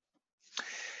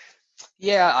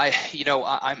 Yeah,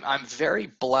 I'm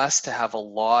very blessed to have a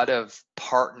lot of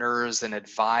partners and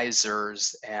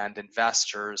advisors and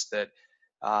investors that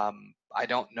I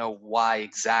don't know why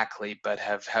exactly, but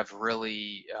have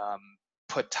really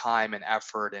put time and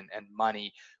effort and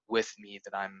money with me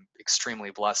that I'm extremely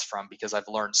blessed from, because I've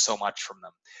learned so much from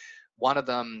them. One of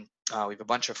them, we have a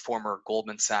bunch of former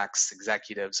Goldman Sachs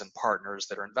executives and partners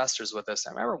that are investors with us. I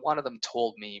remember one of them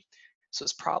told me, so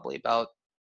it's probably about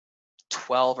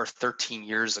 12 or 13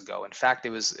 years ago. In fact, it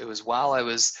was while I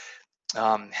was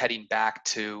heading back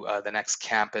to the next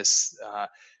campus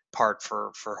part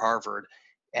for Harvard,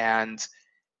 and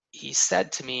he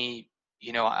said to me,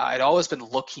 I'd always been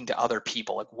looking to other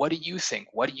people, like, what do you think?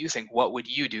 What do you think? What would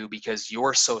you do? Because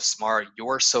you're so smart,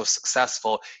 you're so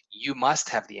successful, you must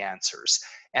have the answers.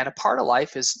 And a part of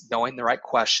life is knowing the right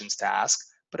questions to ask.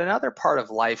 But another part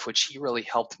of life, which he really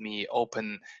helped me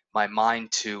open my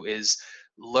mind to, is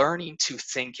learning to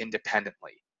think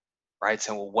independently. Right?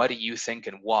 So, well, what do you think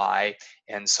and why?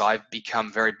 And so I've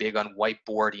become very big on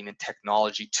whiteboarding and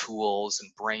technology tools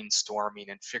and brainstorming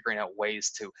and figuring out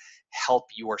ways to help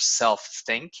yourself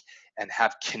think and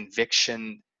have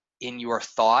conviction in your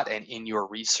thought and in your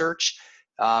research.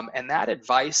 And that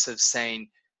advice of saying,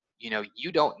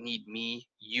 you don't need me,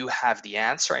 you have the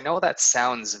answer. I know that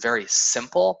sounds very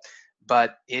simple,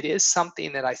 but it is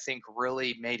something that I think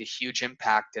really made a huge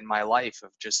impact in my life, of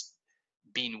just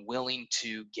being willing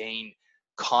to gain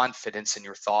confidence in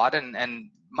your thought, and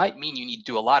might mean you need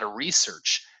to do a lot of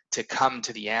research to come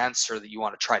to the answer that you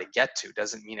want to try to get to.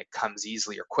 Doesn't mean it comes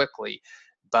easily or quickly,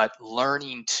 but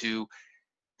learning to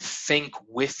think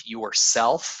with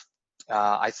yourself,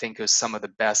 I think, is some of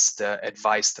the best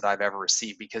advice that I've ever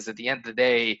received. Because at the end of the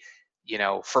day,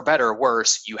 for better or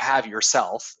worse, you have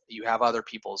yourself, you have other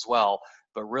people as well,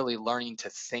 but really learning to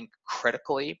think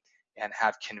critically and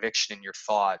have conviction in your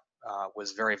thought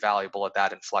was very valuable at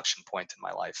that inflection point in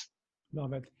my life.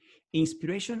 Love it.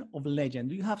 Inspiration of legend.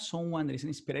 Do you have someone that is an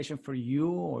inspiration for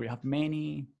you, or you have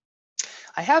many?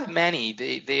 I have many.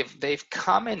 They've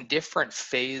come in different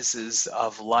phases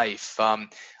of life.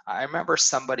 I remember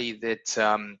somebody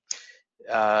that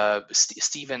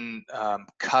Stephen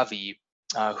Covey,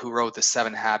 who wrote The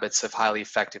 7 Habits of Highly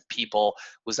Effective People,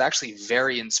 was actually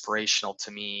very inspirational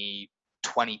to me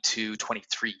 22,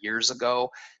 23 years ago,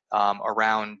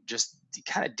 around just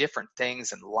kind of different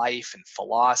things in life and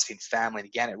philosophy and family. And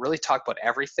again, it really talked about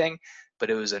everything, but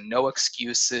it was a no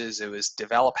excuses. It was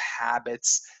develop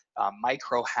habits,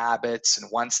 micro habits, and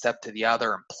one step to the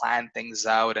other, and plan things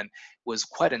out, and was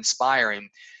quite inspiring.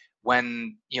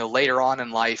 When later on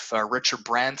in life, Richard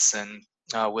Branson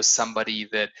was somebody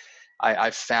that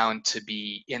I've found to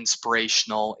be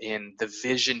inspirational in the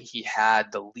vision he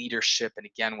had, the leadership. And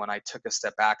again, when I took a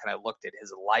step back and I looked at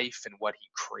his life and what he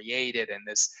created, and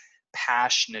this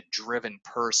passionate, driven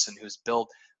person who's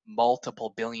built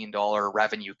multiple billion-dollar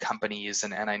revenue companies,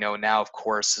 and I know now, of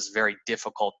course, is a very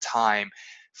difficult time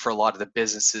for a lot of the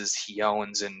businesses he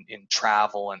owns in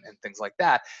travel and things like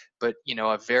that. But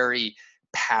a very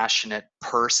passionate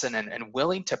person, and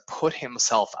willing to put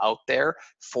himself out there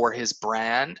for his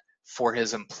brand, for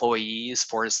his employees,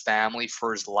 for his family,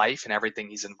 for his life, and everything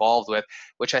he's involved with,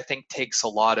 which I think takes a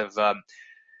lot of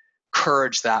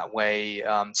courage that way.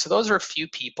 So those are a few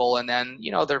people. And then,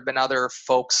 there have been other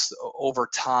folks over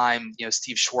time.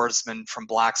 Steve Schwarzman from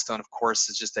Blackstone, of course,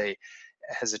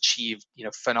 has achieved,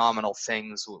 phenomenal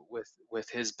things with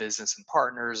his business and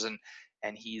partners.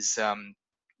 And he's,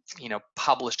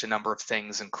 published a number of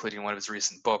things, including one of his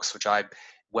recent books, which I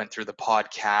went through the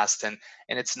podcast. And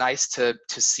it's nice to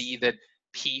see that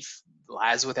he,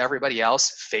 as with everybody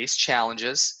else, faced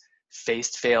challenges,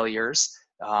 faced failures,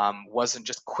 wasn't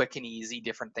just quick and easy,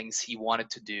 different things he wanted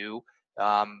to do,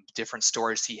 different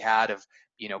stories he had of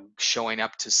showing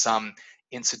up to some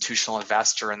institutional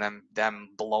investor and them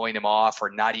blowing him off, or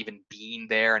not even being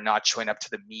there and not showing up to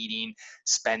the meeting,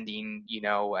 spending,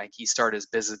 like he started his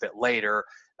business a bit later,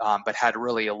 but had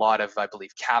really a lot of, I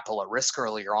believe, capital at risk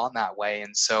earlier on that way.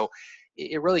 And so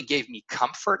it really gave me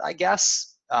comfort, I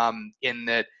guess, in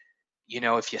that,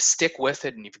 if you stick with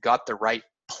it and you've got the right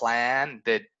plan,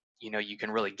 that, you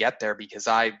can really get there. Because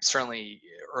I certainly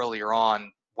earlier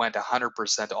on went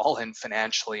 100% all in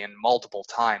financially, and multiple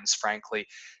times, frankly,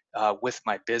 with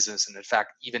my business. And in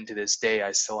fact, even to this day,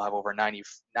 I still have over 90%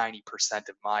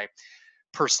 of my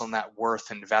personal net worth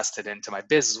invested into my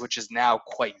business, which is now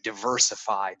quite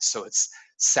diversified. So it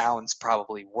sounds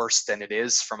probably worse than it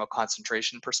is from a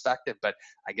concentration perspective, but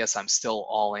I guess I'm still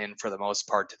all in for the most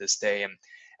part to this day. And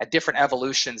at different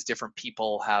evolutions, different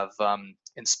people have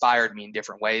inspired me in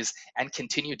different ways and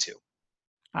continue to.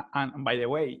 And by the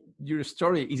way, your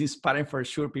story is inspiring for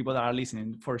sure, people that are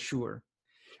listening, for sure.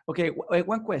 Okay,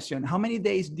 one question. How many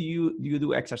days do you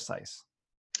do exercise?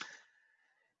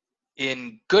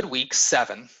 In good weeks,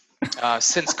 7.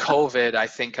 Since COVID, I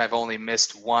think I've only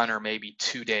missed 1 or maybe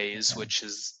 2 days, which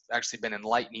has actually been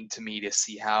enlightening to me to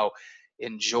see how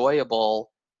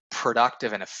enjoyable,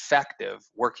 productive, and effective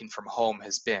working from home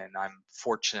has been. I'm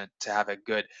fortunate to have a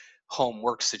good home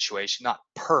work situation. Not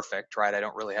perfect, right? I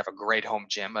don't really have a great home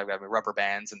gym. I've got my rubber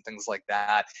bands and things like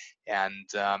that. And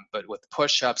but with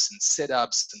push-ups and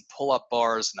sit-ups and pull-up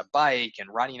bars and a bike and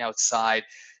running outside,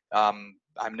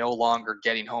 I'm no longer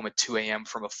getting home at 2 a.m.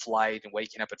 from a flight and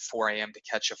waking up at 4 a.m. to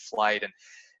catch a flight. And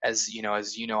as you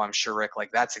know, I'm sure, Rick,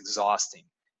 like, that's exhausting.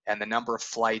 And the number of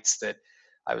flights that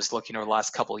I was looking over the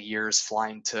last couple of years,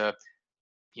 flying to,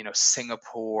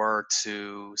 Singapore,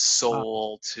 to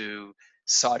Seoul, to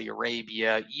Saudi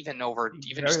Arabia, even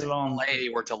just to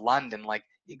LA or to London, like,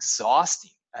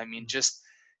 exhausting. I mean, just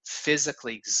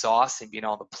physically exhausting, being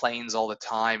on the planes all the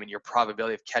time, and your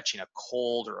probability of catching a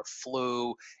cold or a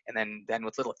flu, and then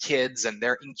with little kids, and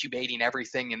they're incubating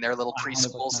everything in their little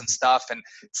preschools 100%. and stuff, and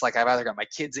it's like I've either got my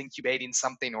kids incubating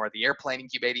something or the airplane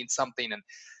incubating something. And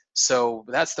so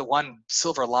that's the one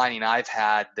silver lining I've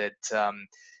had, that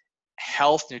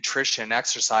health, nutrition,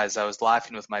 exercise. I was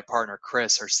laughing with my partner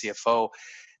Chris, our CFO,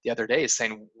 the other day,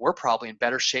 saying we're probably in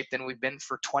better shape than we've been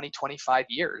for 20, 25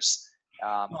 years.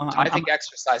 I think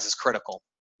exercise is critical.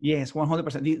 Yes,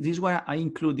 100%. This is why I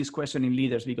include this question in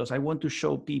leaders, because I want to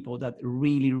show people that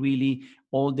really, really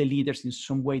all the leaders in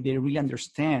some way, they really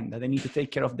understand that they need to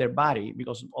take care of their body,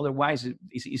 because otherwise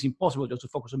it's impossible just to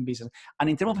focus on business.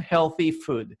 And in terms of healthy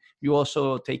food, you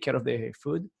also take care of the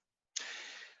food?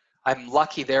 I'm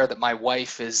lucky there that my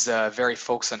wife is very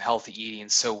focused on healthy eating.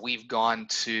 So we've gone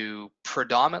to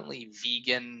predominantly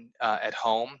vegan at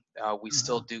home. We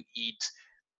still do eat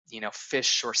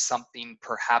fish or something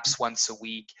perhaps once a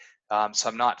week. So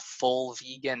I'm not full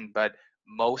vegan, but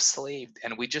mostly,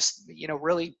 and we just,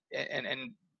 really,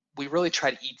 and we really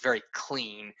try to eat very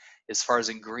clean as far as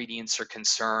ingredients are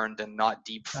concerned, and not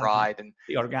deep fried. And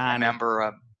the organic. I remember,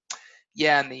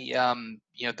 and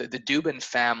the Dubin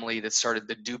family that started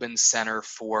the Dubin Center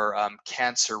for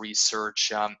Cancer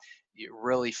Research,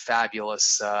 really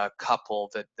fabulous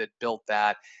couple that built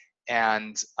that.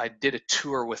 And I did a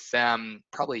tour with them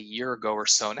probably a year ago or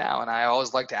so now. And I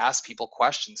always like to ask people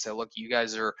questions. Say, look, you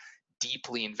guys are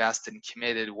deeply invested and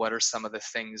committed. What are some of the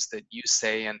things that you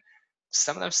say? And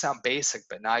some of them sound basic,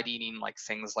 but not eating like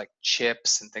things like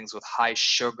chips and things with high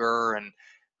sugar. And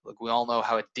look, we all know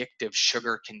how addictive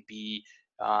sugar can be.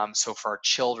 So for our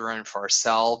children, for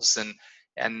ourselves,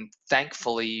 and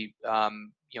thankfully,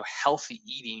 healthy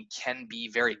eating can be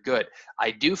very good.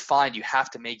 I do find you have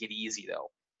to make it easy,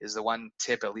 though, is the one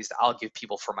tip, at least I'll give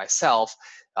people for myself.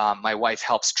 My wife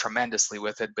helps tremendously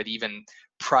with it, but even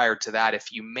prior to that,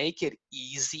 if you make it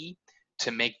easy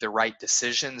to make the right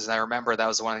decisions, and I remember that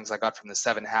was one of the things I got from the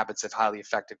 7 Habits of Highly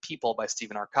Effective People by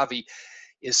Stephen R. Covey,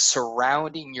 is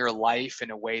surrounding your life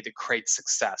in a way that creates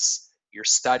success. Your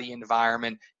study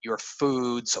environment, your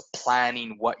food, so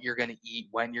planning what you're going to eat,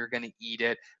 when you're going to eat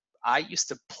it. I used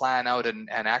to plan out and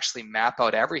actually map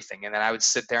out everything. And then I would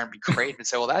sit there and be creative and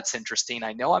say, well, that's interesting.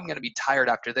 I know I'm going to be tired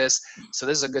after this, so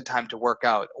this is a good time to work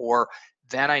out. Or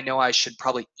then I know I should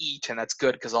probably eat, and that's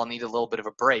good because I'll need a little bit of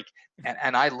a break.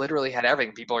 And I literally had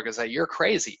everything. People are going to say, you're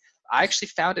crazy. I actually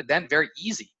found it then very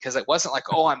easy, because it wasn't like,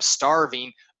 oh, I'm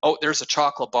starving. Oh, there's a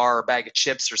chocolate bar or a bag of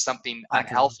chips or something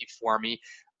unhealthy for me.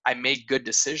 I made good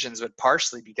decisions, but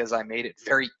partially because I made it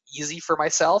very easy for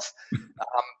myself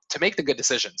to make the good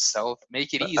decisions. So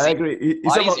make it easy. I agree.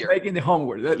 It's about making the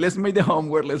homework. Let's make the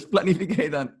homework. Let's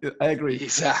planificate that. I agree.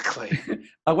 Exactly.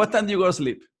 At what time do you go to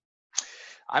sleep?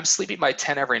 I'm sleeping by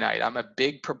 10 every night. I'm a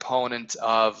big proponent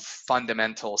of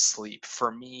fundamental sleep.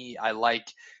 For me, I like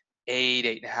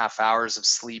 8.5 hours of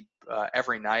sleep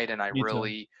every night, and Me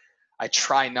too. I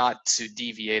try not to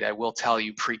deviate. I will tell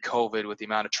you, pre-COVID, with the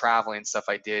amount of traveling and stuff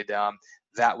I did,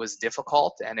 that was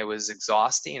difficult and it was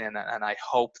exhausting. And I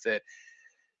hope that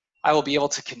I will be able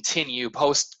to continue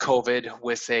post-COVID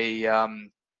with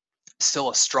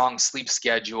still a strong sleep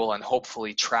schedule and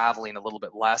hopefully traveling a little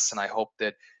bit less. And I hope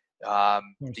that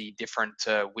the different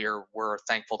we're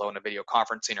thankful to own a video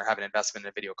conferencing or have an investment in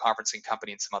a video conferencing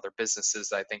company and some other businesses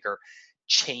that I think are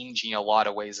changing a lot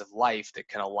of ways of life that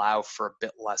can allow for a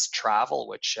bit less travel,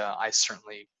 which I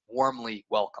certainly warmly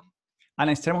welcome. And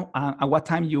Esteban, at what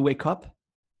time you wake up?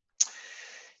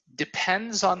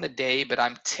 Depends on the day, but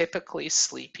I'm typically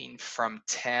sleeping from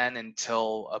 10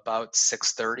 until about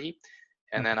 6:30.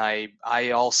 And then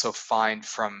I also find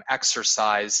from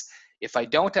exercise, if I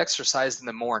don't exercise in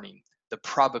the morning, the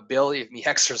probability of me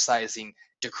exercising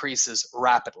decreases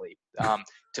rapidly.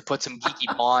 To put some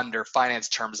geeky bond or finance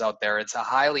terms out there, it's a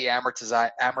highly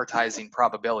amortizing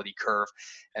probability curve.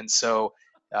 And so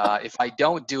if I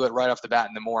don't do it right off the bat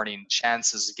in the morning,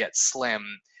 chances get slim.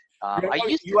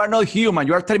 You are not human.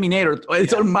 You are Terminator.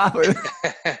 It's all matter.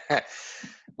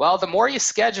 Well, the more you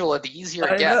schedule it, the easier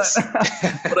it gets.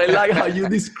 But I like how you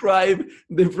describe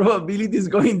the probabilities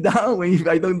going down if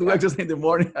I don't do exercise in the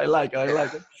morning. I like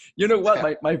it. You know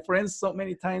what? My friends so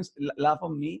many times laugh at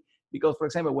me because, for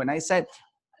example, when I said,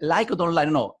 like or don't like,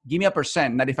 no, give me a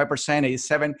percent, 95%,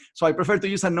 87. So I prefer to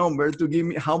use a number to give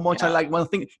me how much I like one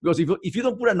thing. Because if you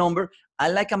don't put a number, I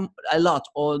like a lot,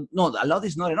 or no, a lot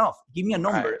is not enough. Give me a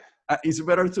number. Right. It's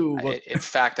better to. In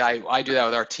fact, I do that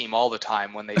with our team all the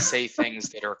time. When they say things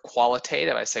that are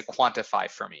qualitative, I say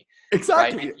quantify for me.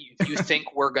 Exactly. Right? If you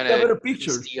think we're going to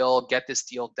get this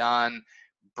deal done,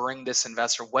 bring this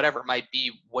investor, whatever it might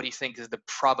be, what do you think is the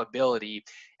probability?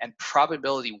 And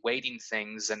probability weighting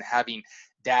things and having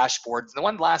dashboards. And the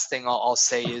one last thing I'll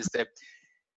say is that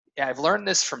I've learned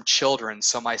this from children.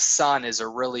 So my son is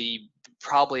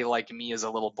probably like me as a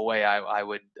little boy, I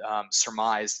would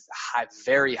surmise,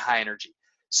 very high energy.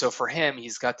 So for him,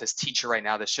 he's got this teacher right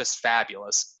now that's just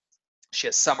fabulous. She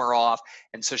has summer off,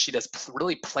 and so she does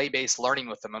really play-based learning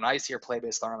with them. And I see her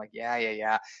play-based learning, I'm like,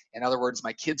 yeah. In other words,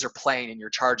 my kids are playing and you're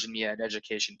charging me an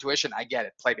education tuition. I get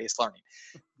it, play-based learning.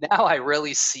 Now I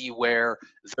really see where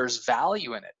there's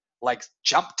value in it. Like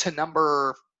jump to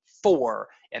number 4,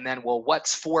 and then, well,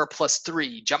 what's 4 plus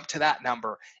 3? Jump to that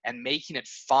number, and making it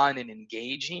fun and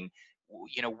engaging.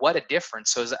 You know, what a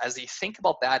difference. So as you think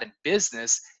about that in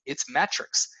business, it's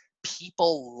metrics.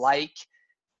 People like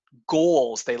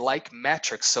goals, they like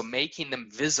metrics. So making them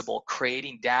visible,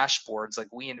 creating dashboards, like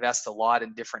we invest a lot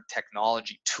in different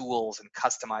technology tools and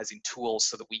customizing tools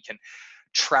so that we can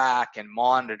track and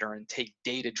monitor and take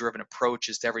data-driven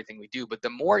approaches to everything we do. But the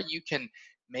more you can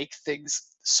make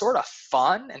things sort of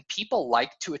fun, and people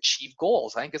like to achieve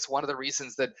goals. I think it's one of the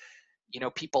reasons that, you know,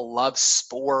 people love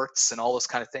sports and all those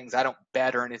kind of things. I don't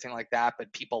bet or anything like that,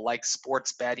 but people like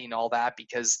sports betting, all that,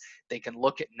 because they can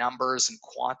look at numbers and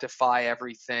quantify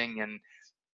everything. And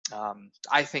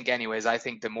I think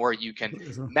the more you can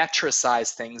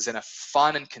metricize things in a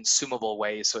fun and consumable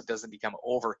way so it doesn't become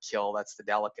overkill, that's the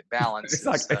delicate balance.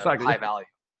 Exactly. High value.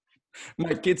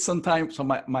 My kids sometimes, so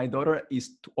my daughter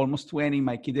is almost 20,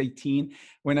 my kid 18.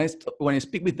 When I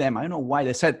speak with them, I don't know why,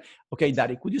 they said, okay,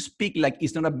 Daddy, could you speak like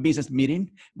it's not a business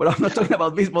meeting? But I'm not talking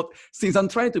about business, but since I'm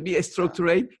trying to be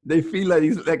structured, they feel like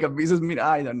it's like a business meeting.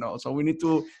 I don't know. So we need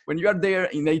to, when you are there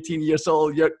in 18 years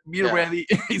old, be ready.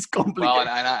 It's complicated. Well,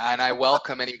 and I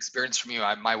welcome any experience from you.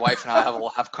 My wife and I will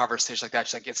have conversations like that.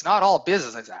 She's like, it's not all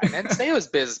business. I said, I didn't say it was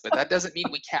business, but that doesn't mean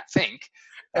we can't think.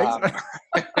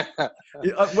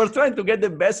 We're trying to get the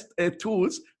best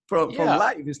tools from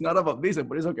life. It's not about business,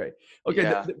 but it's okay.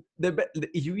 Okay,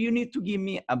 if you need to give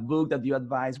me a book that you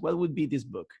advise, what would be this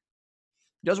book?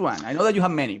 Just one. I know that you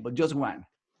have many, but just one.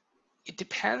 It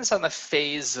depends on the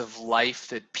phase of life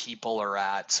that people are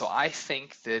at. So I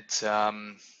think that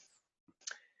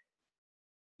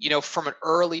you know, from an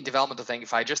early developmental thing,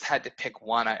 if I just had to pick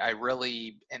one, I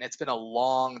really, and it's been a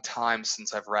long time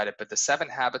since I've read it, but The 7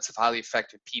 Habits of Highly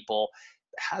Effective People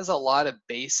has a lot of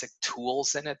basic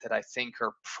tools in it that I think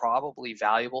are probably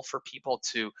valuable for people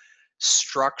to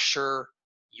structure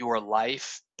your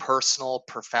life, personal,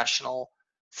 professional,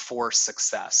 for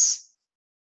success.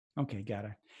 Okay, got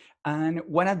it. And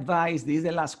one advice, this is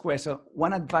the last question,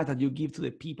 one advice that you give to the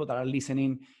people that are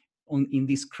listening in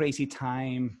this crazy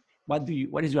time, what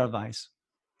is your advice?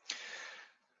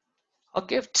 I'll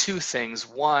give 2 things.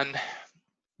 One,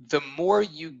 The more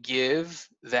you give,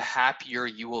 the happier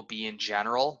you will be in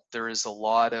general. There is a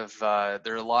lot of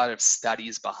there are a lot of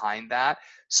studies behind that.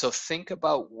 So think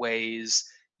about ways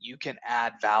you can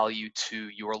add value to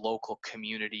your local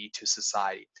community, to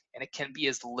society. And it can be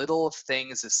as little of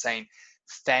things as saying,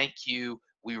 thank you,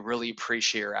 we really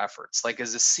appreciate your efforts. Like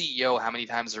as a CEO, how many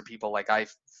times are people like, I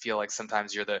feel like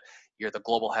sometimes you're the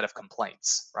global head of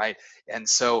complaints, right? And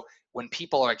so when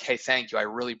people are like, hey, thank you, I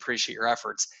really appreciate your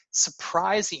efforts,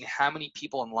 surprising how many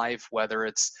people in life, whether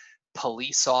it's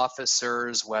police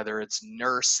officers, whether it's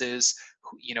nurses,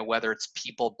 whether it's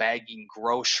people bagging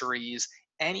groceries,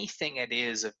 anything it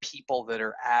is of people that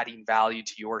are adding value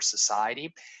to your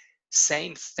society,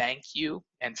 saying thank you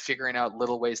and figuring out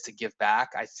little ways to give back,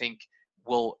 I think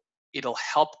it'll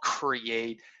help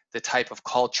create the type of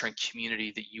culture and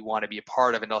community that you want to be a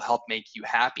part of, and it'll help make you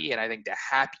happy. And I think the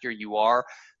happier you are,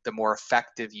 the more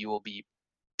effective you will be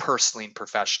personally and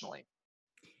professionally.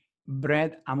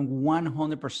 Brett, I'm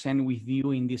 100% with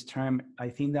you in this term. I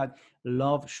think that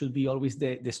love should be always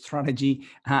the strategy.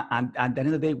 And at the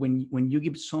end of the day, when you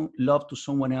give some love to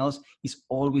someone else, it's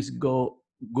always go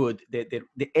good, the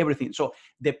everything. So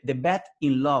the bet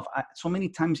in love, so many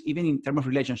times, even in terms of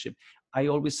relationship, I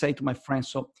always say to my friends,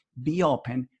 so be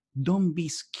open. Don't be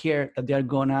scared that they're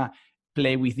gonna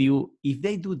play with you. If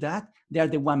they do that, they are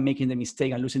the one making the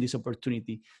mistake and losing this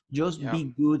opportunity. Just Yeah. be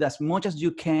good as much as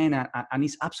you can. And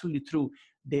it's absolutely true.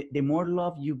 The more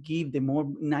love you give, the more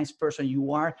nice person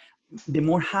you are, the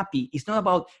more happy. It's not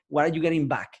about what are you getting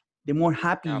back. The more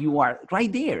happy Yeah. you are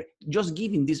right there, just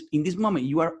giving this in this moment,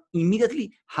 you are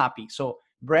immediately happy. So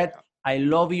Brett, Yeah. I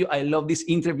love you. I love this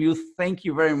interview. Thank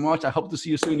you very much. I hope to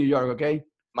see you soon in New York. Okay.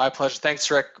 My pleasure. Thanks,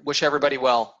 Rick. Wish everybody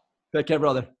well. Take care,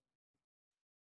 brother.